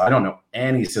modern CISO. I don't know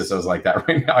any CISOs like that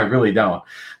right now. I really don't.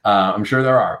 I'm sure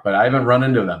there are, but I haven't run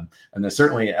into them. And they're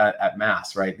certainly at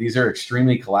mass, right? These are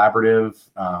extremely collaborative,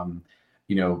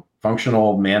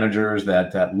 functional managers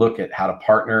that look at how to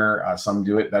partner. Some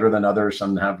do it better than others.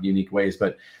 Some have unique ways,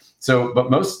 but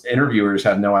most interviewers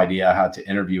have no idea how to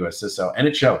interview a CISO, and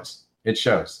it shows. It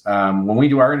shows. When we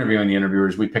do our interviewing the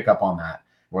interviewers, we pick up on that.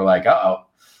 We're like,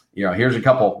 here's a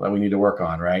couple that we need to work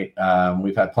on, right?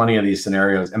 We've had plenty of these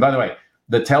scenarios. And by the way,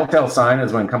 the telltale sign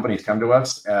is when companies come to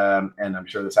us, and I'm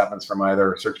sure this happens for my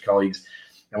other search colleagues,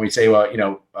 and we say, well,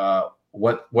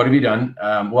 what have you done?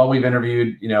 Well, we've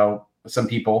interviewed, some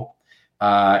people,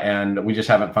 and we just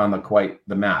haven't found quite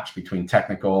the match between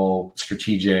technical,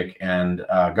 strategic, and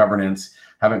governance.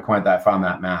 Haven't quite found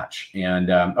that match. And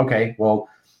okay, well,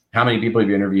 how many people have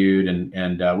you interviewed?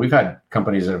 And we've had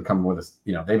companies that have come with us,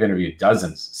 they've interviewed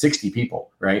dozens, 60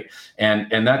 people, right?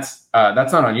 And that's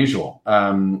not unusual.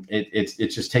 It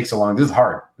just takes a long. This is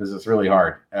hard. This is really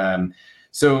hard.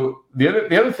 So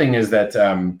the other thing is that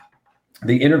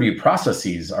the interview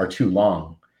processes are too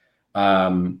long.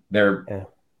 They're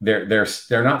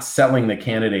not selling the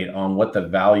candidate on what the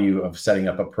value of setting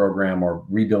up a program or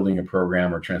rebuilding a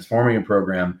program or transforming a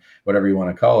program, whatever you want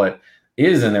to call it,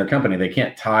 is in their company. They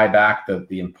can't tie back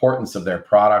the importance of their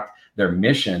product, their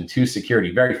mission to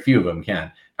security. Very few of them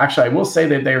can. Actually, I will say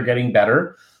that they are getting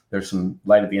better. There's some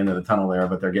light at the end of the tunnel there,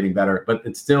 but they're getting better. But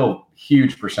it's still a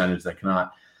huge percentage that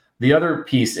cannot. The other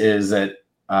piece is that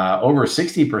over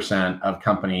 60% of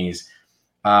companies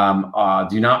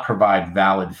do not provide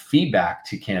valid feedback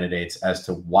to candidates as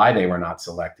to why they were not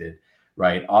selected,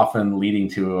 right? Often leading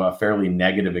to a fairly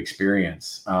negative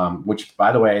experience, which,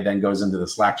 by the way, then goes into the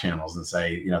Slack channels and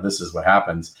say, this is what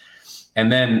happens.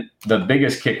 And then the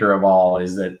biggest kicker of all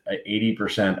is that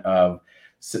 80% of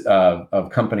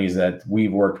companies that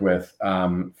we've worked with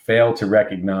fail to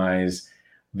recognize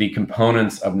the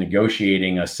components of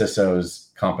negotiating a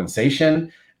CISO's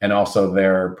compensation and also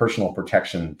their personal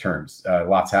protection terms.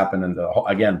 Lots happen in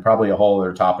again, probably a whole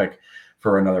other topic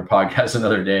for another podcast,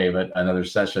 another day, but another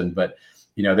session. But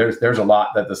there's a lot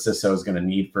that the CISO is going to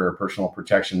need for personal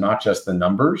protection, not just the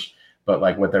numbers, but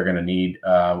like what they're going to need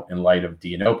in light of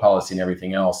D&O policy and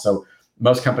everything else. So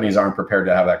most companies aren't prepared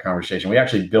to have that conversation. We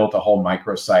actually built a whole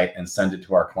microsite and send it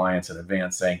to our clients in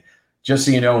advance saying, just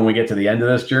so you know, when we get to the end of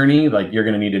this journey, like you're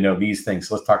going to need to know these things.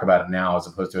 So let's talk about it now as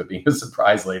opposed to it being a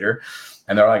surprise later.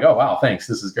 And they're like, oh, wow, thanks.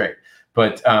 This is great.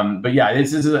 But yeah,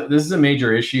 this is a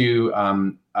major issue.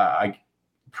 I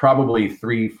probably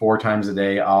 3-4 times a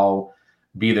day, I'll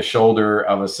be the shoulder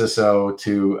of a CISO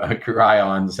to cry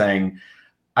on saying,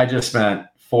 I just spent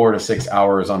 4 to 6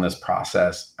 hours on this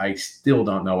process. I still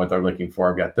don't know what they're looking for.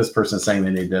 I've got this person saying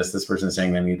they need this person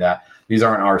saying they need that. These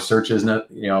aren't our searches,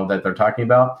 that they're talking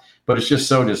about, but it's just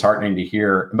so disheartening to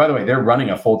hear. And by the way, they're running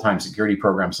a full-time security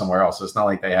program somewhere else. So it's not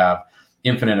like they have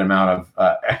infinite amount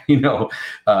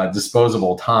of,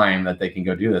 disposable time that they can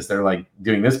go do this. They're like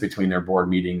doing this between their board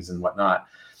meetings and whatnot.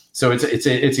 So it's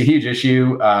a huge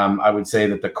issue. I would say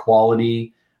that the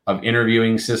quality of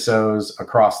interviewing CISOs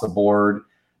across the board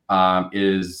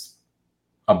is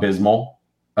abysmal.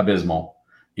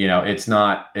 It's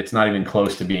not even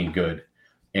close to being good.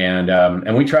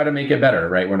 And we try to make it better,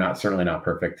 right? We're certainly not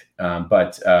perfect.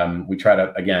 But we try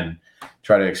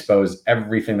to expose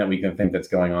everything that we can think that's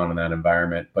going on in that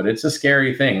environment. But it's a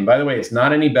scary thing. And by the way, it's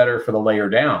not any better for the layer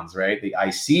downs, right? The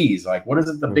ICs, like, what is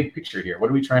it, the big picture here? What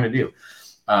are we trying to do?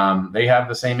 They have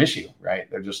the same issue, right?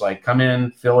 They're just like, come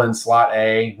in, fill in slot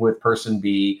A with person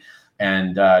B,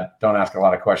 and don't ask a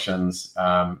lot of questions,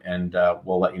 and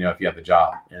we'll let you know if you have the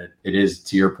job. And it is,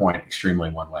 to your point, extremely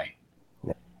one way.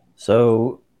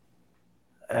 So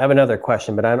I have another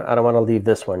question, but I don't want to leave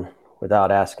this one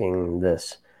without asking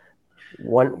this.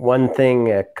 One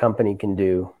thing a company can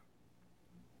do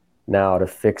now to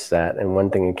fix that, and one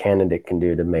thing a candidate can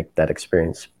do to make that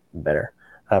experience better.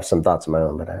 I have some thoughts of my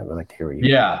own, but I would like to hear what you.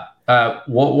 Yeah.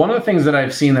 Well, one of the things that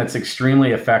I've seen that's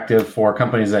extremely effective for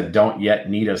companies that don't yet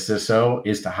need a CISO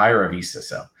is to hire a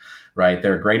vCISO, right?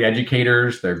 They're great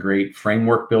educators. They're great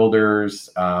framework builders.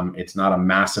 It's not a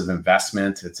massive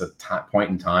investment. It's a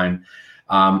point in time.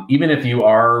 Even if you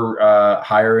are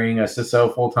hiring a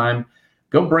CISO full-time,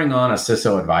 go bring on a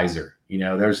CISO advisor.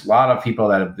 There's a lot of people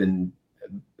that have been,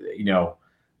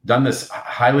 done this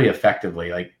highly effectively.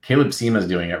 Like Caleb Seema is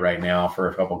doing it right now for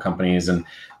a couple companies, and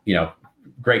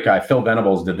great guy. Phil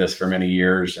Venables did this for many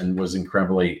years and was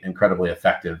incredibly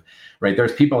effective. Right?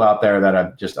 There's people out there that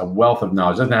have just a wealth of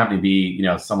knowledge. It doesn't have to be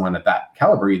someone at that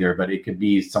caliber either, but it could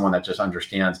be someone that just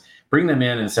understands. Bring them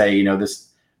in and say,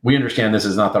 we understand this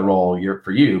is not the role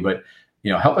for you, but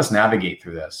help us navigate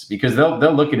through this, because they'll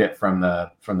look at it from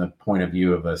the point of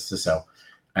view of a CISO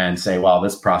and say, well,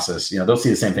 this process, they'll see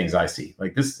the same things I see.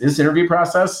 Like this interview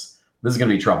process, this is going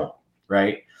to be trouble,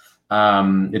 right?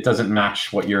 It doesn't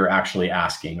match what you're actually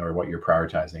asking or what you're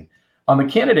prioritizing. On the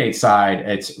candidate side,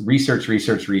 it's research,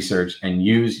 and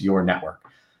use your network.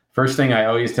 First thing I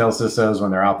always tell CISOs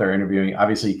when they're out there interviewing,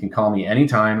 obviously you can call me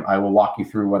anytime. I will walk you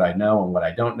through what I know and what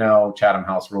I don't know, Chatham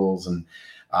House rules and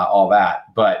all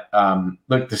that. But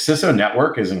look, the CISO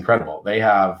network is incredible. They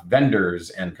have vendors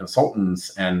and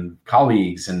consultants and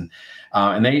colleagues, and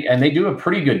they do a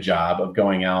pretty good job of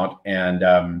going out and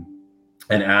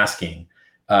asking,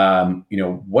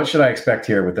 what should I expect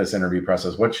here with this interview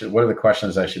process? What are the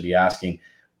questions I should be asking?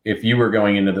 If you were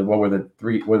going into what are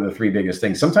the three biggest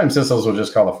things? Sometimes CISOs will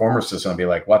just call the former CISO and be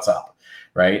like, "What's up?"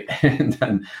 Right? And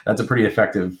then that's a pretty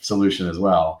effective solution as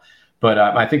well. But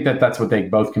I think that's what they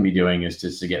both can be doing, is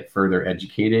just to get further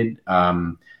educated.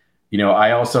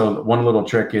 I also, one little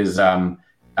trick is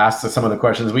ask some of the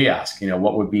questions we ask.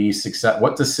 What would be success?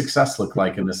 What does success look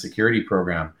like in the security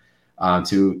program?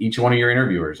 to each one of your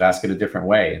interviewers. Ask it a different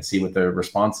way and see what the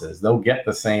response is. They'll get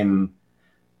the same.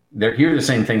 They're hear the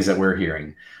same things that we're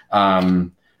hearing.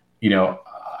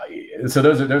 So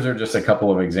those are just a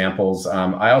couple of examples.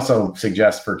 I also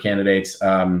suggest for candidates,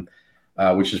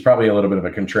 which is probably a little bit of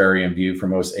a contrarian view for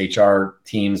most HR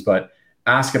teams, but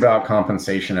ask about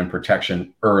compensation and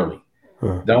protection early.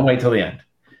 Don't wait till the end,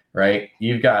 right?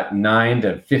 You've got 9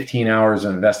 to 15 hours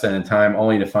invested in time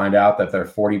only to find out that they're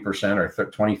 40%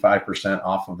 or 25%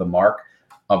 off of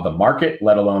the market,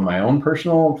 let alone my own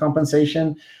personal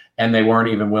compensation. And they weren't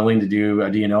even willing to do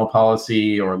a D&O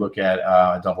policy or look at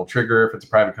a double trigger if it's a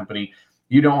private company.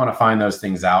 You don't want to find those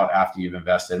things out after you've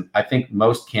invested. I think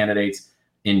most candidates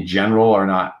in general are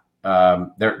not,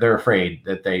 they're afraid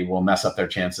that they will mess up their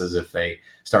chances if they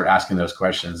start asking those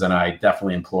questions. And I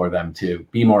definitely implore them to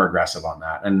be more aggressive on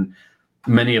that. And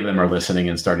many of them are listening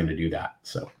and starting to do that.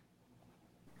 So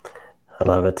I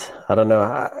love it. I don't know.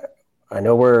 I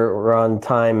know we're on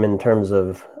time in terms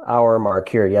of hour mark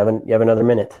here. You have another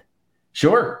minute?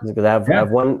 Sure. Because I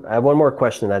have one more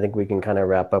question I think we can kind of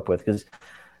wrap up with, because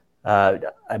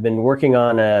I've been working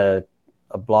on a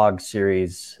blog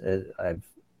series. It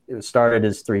started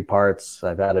as 3 parts.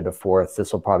 I've added a 4th.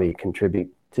 This will probably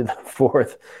contribute to the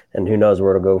 4th, and who knows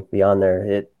where it'll go beyond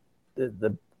there.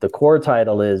 The core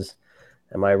title is,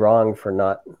 "Am I wrong for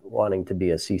not wanting to be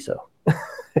a CISO?"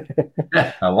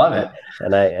 I love it.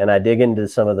 And I dig into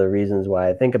some of the reasons why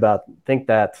I think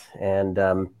that.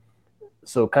 And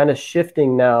so kind of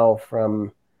shifting now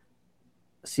from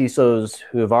CISOs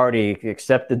who have already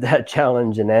accepted that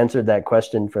challenge and answered that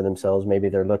question for themselves. Maybe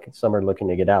some are looking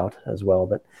to get out as well.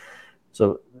 But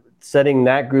so setting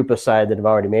that group aside that have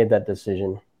already made that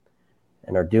decision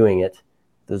and are doing it,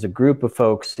 there's a group of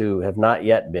folks who have not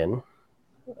yet been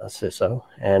a CISO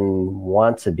and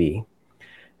want to be.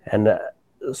 And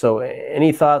so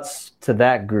any thoughts to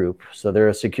that group? So they're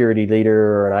a security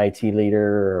leader or an IT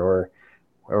leader or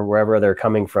wherever they're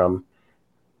coming from.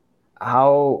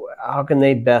 How can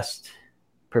they best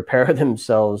prepare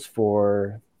themselves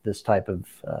for this type of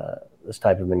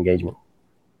engagement?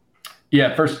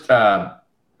 Yeah, first,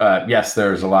 yes,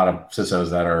 there's a lot of CISOs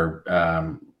that are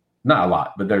not a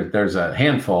lot, but there's a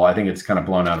handful. I think it's kind of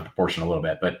blown out of proportion a little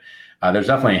bit, but there's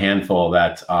definitely a handful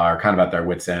that are kind of at their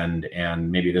wits' end,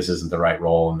 and maybe this isn't the right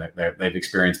role, and they've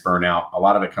experienced burnout. A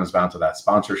lot of it comes down to that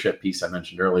sponsorship piece I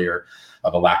mentioned earlier,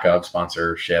 of a lack of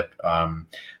sponsorship.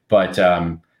 But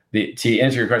to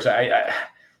answer your question, I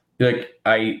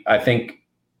think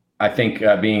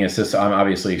being a CISO, I'm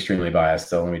obviously extremely biased,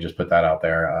 so let me just put that out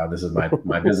there. This is my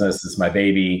business, this is my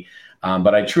baby.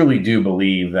 But I truly do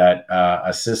believe that a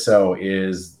CISO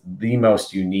is the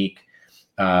most unique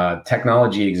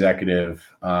technology executive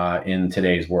in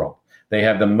today's world. They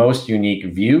have the most unique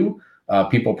view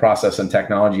of people, process, and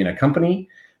technology in a company.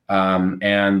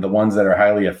 And the ones that are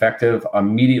highly effective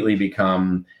immediately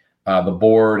become the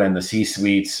board and the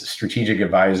C-suite's strategic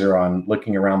advisor on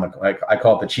looking around I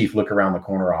call it the chief look around the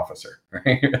corner officer,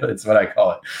 right? That's what I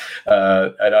call it. I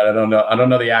don't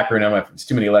know the acronym. It's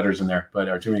too many letters in there,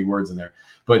 or too many words in there.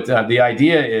 But the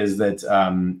idea is that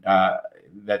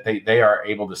that they are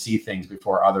able to see things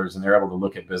before others, and they're able to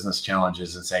look at business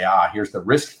challenges and say, here's the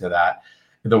risk to that.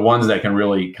 The ones that can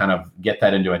really kind of get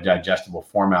that into a digestible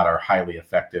format are highly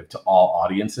effective to all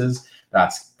audiences.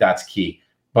 That's key.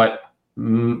 But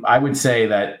I would say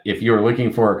that if you're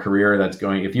looking for a career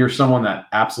if you're someone that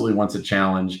absolutely wants a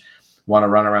challenge, want to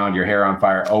run around your hair on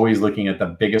fire, always looking at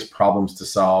the biggest problems to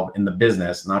solve in the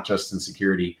business, not just in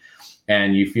security,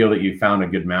 and you feel that you found a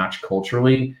good match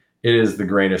culturally, it is the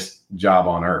greatest job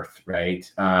on earth,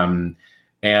 right? And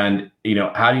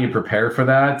how do you prepare for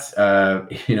that? A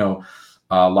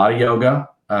lot of yoga,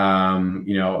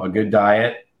 a good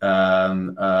diet,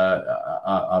 an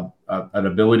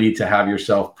ability to have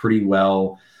yourself pretty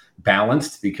well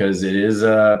balanced, because it is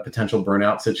a potential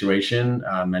burnout situation.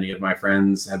 Many of my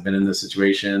friends have been in these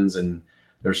situations, and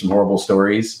there's some horrible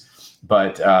stories.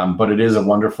 But it is a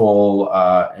wonderful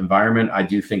environment. I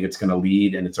do think it's going to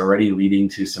lead, and it's already leading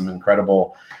to some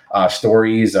incredible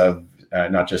stories of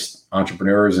not just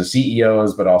entrepreneurs and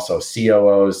CEOs, but also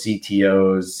COOs,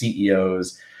 CTOs,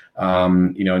 CEOs.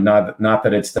 Not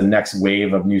that it's the next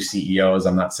wave of new CEOs.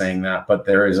 I'm not saying that, but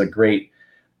there is a great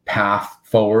path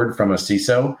forward from a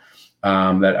CISO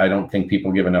that I don't think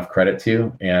people give enough credit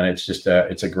to, and it's just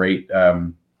it's a great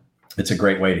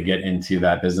way to get into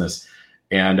that business.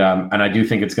 And I do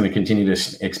think it's going to continue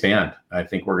to expand. I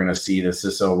think we're going to see the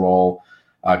CISO role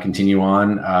continue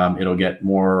on. It'll get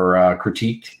more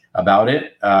critiqued about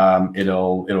it.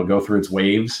 It'll go through its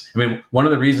waves. I mean, one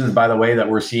of the reasons, by the way, that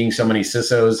we're seeing so many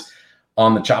CISOs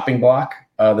on the chopping block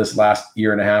this last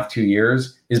year and a half, 2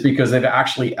 years, is because they've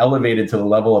actually elevated to the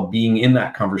level of being in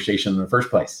that conversation in the first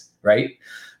place, right?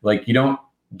 Like you don't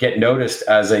get noticed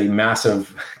as a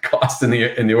massive cost in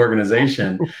the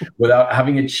organization without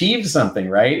having achieved something,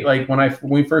 right? Like when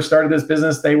we first started this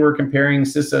business, they were comparing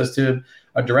CISOs to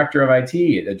a director of IT.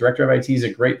 A director of IT is a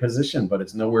great position, but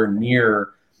it's nowhere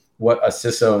near what a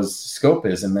CISO's scope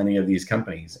is in many of these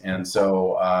companies. And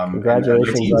so,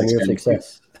 congratulations on your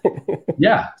success.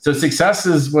 Yeah. So success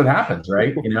is what happens,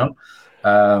 right?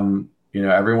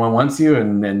 Everyone wants you,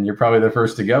 and then you're probably the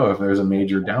first to go if there's a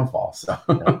major downfall. So,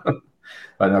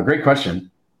 but no, great question.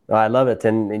 I love it.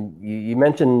 And you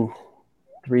mentioned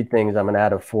 3 things. I'm going to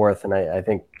add a 4th, and I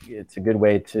think it's a good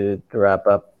way to wrap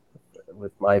up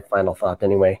with my final thought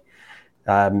anyway.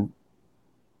 So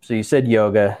you said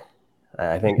yoga.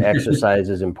 I think exercise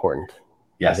is important.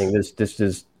 Yes. I think this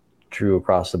is true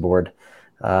across the board.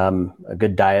 A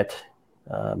good diet.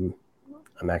 I'm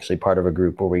actually part of a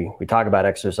group where we talk about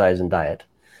exercise and diet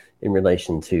in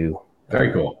relation to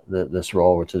very cool this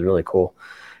role, which is really cool.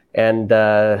 And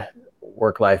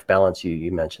work-life balance,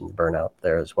 you mentioned burnout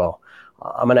there as well.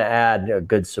 I'm going to add a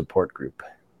good support group,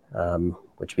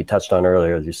 which we touched on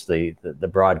earlier, just the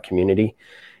broad community.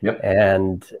 Yep.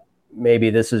 And maybe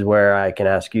this is where I can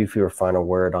ask you for your final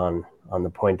word on the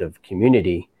point of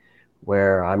community,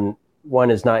 where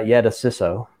one is not yet a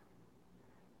CISO,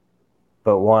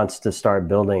 but wants to start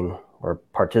building or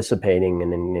participating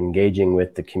and engaging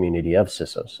with the community of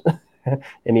CISOs.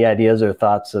 Any ideas or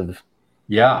thoughts of?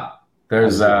 Yeah,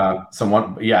 there's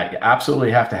someone. Yeah, you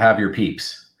absolutely have to have your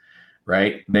peeps,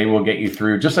 right? They will get you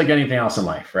through just like anything else in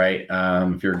life, right?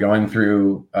 If you're going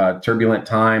through a turbulent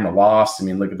time, a loss, I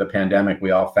mean, look at the pandemic. We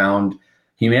all found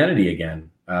humanity again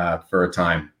for a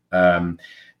time.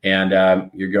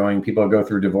 People go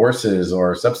through divorces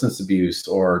or substance abuse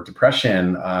or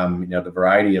depression, the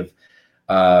variety of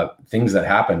things that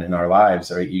happen in our lives,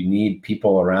 right? You need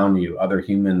people around you, other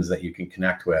humans that you can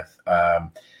connect with,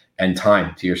 and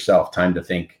time to yourself, time to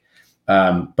think.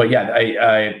 But yeah,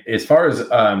 I as far as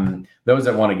those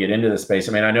that want to get into the space,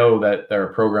 I mean, I know that there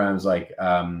are programs like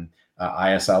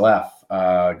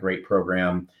ISLF, great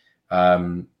program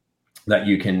that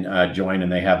you can join,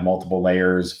 and they have multiple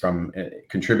layers from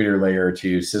contributor layer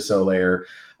to CISO layer.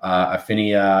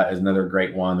 Affinia is another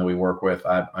great one that we work with.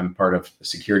 I'm part of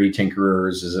Security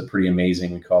Tinkerers, is a pretty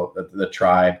amazing. We call it the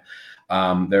tribe.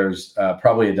 There's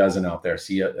probably a dozen out there.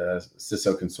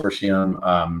 CISO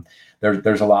Consortium.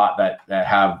 There's a lot that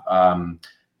have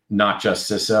not just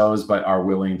CISOs, but are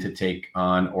willing to take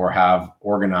on or have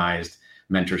organized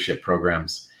mentorship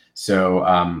programs.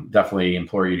 So definitely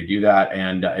implore you to do that.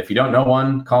 And if you don't know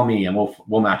one, call me and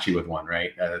we'll match you with one,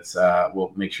 right?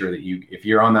 We'll make sure that if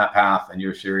you're on that path and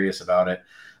you're serious about it,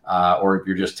 or if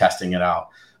you're just testing it out,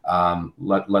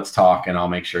 let's talk, and I'll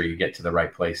make sure you get to the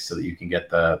right place so that you can get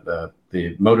the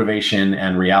motivation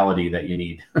and reality that you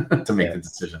need to make the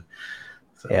decision.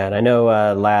 So. Yeah, and I know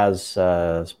Laz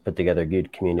has put together a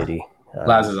good community.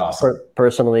 Laz is awesome.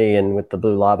 Personally, and with the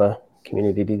Blue Lava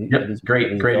community. Yep,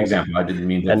 great example. I didn't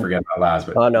mean to forget about Laz.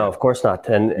 But, oh, no, of course not.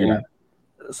 And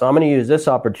so I'm going to use this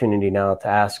opportunity now to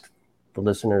ask the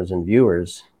listeners and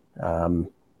viewers,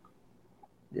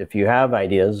 if you have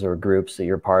ideas or groups that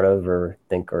you're part of or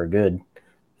think are good,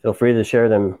 feel free to share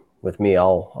them with me.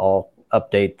 I'll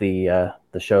update the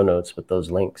show notes with those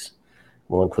links.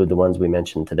 We'll include the ones we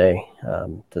mentioned today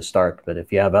to start. But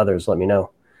if you have others, let me know,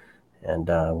 and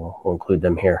we'll include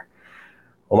them here.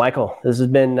 Well, Michael, this has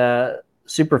been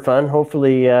super fun.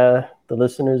 Hopefully the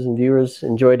listeners and viewers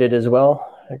enjoyed it as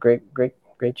well. A great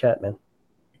chat, man.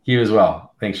 You as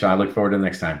well. Thanks, Sean. I look forward to the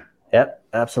next time. Yep,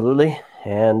 absolutely.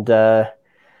 And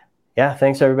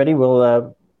thanks everybody.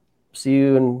 We'll see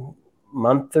you in a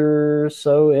month or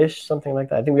so-ish, something like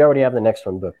that. I think we already have the next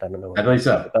one booked. I don't know. I believe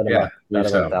so.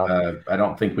 I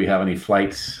don't think we have any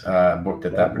flights booked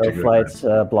at that particular time. No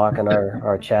flights blocking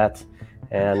our chat.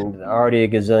 And already a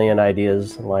gazillion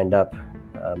ideas lined up.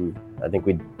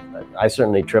 I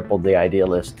certainly tripled the idea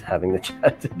list having the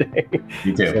chat today.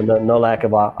 You too. So no lack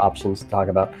of options to talk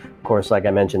about. Of course, like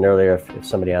I mentioned earlier, if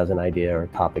somebody has an idea or a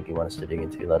topic you want us to dig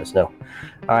into, let us know.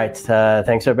 All right.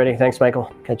 Thanks, everybody. Thanks, Michael.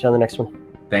 Catch you on the next one.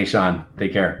 Thanks, Sean.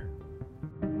 Take care.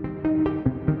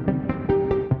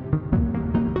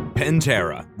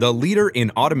 Pentera, the leader in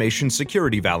automation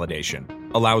security validation,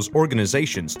 allows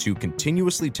organizations to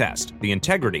continuously test the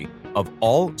integrity of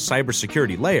all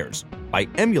cybersecurity layers by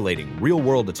emulating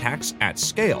real-world attacks at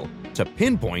scale to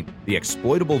pinpoint the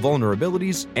exploitable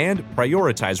vulnerabilities and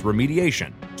prioritize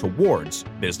remediation towards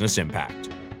business impact.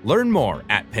 Learn more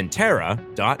at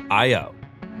pentera.io.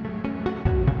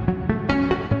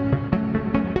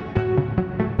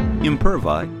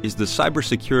 Imperva is the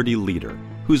cybersecurity leader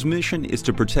whose mission is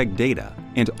to protect data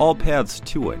and all paths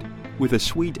to it with a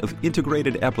suite of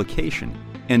integrated application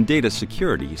and data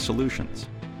security solutions.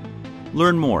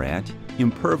 Learn more at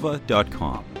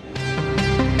imperva.com.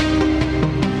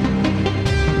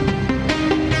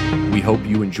 We hope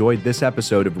you enjoyed this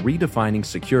episode of Redefining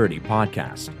Security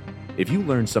podcast. If you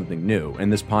learned something new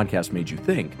and this podcast made you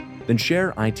think, then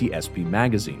share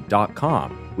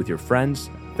itspmagazine.com with your friends,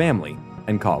 family,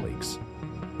 and colleagues.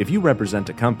 If you represent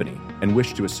a company and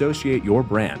wish to associate your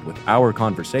brand with our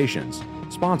conversations,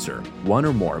 sponsor one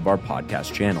or more of our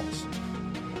podcast channels.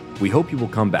 We hope you will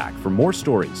come back for more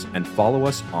stories and follow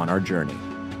us on our journey.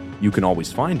 You can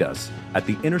always find us at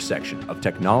the intersection of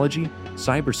technology,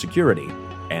 cybersecurity,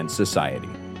 and society.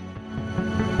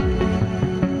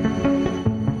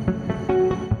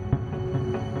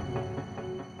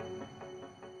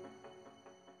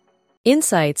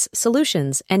 Insights,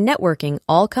 solutions, and networking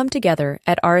all come together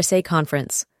at RSA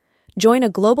Conference. Join a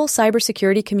global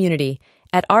cybersecurity community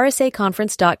at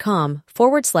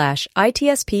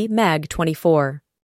rsaconference.com/ITSP Mag 24.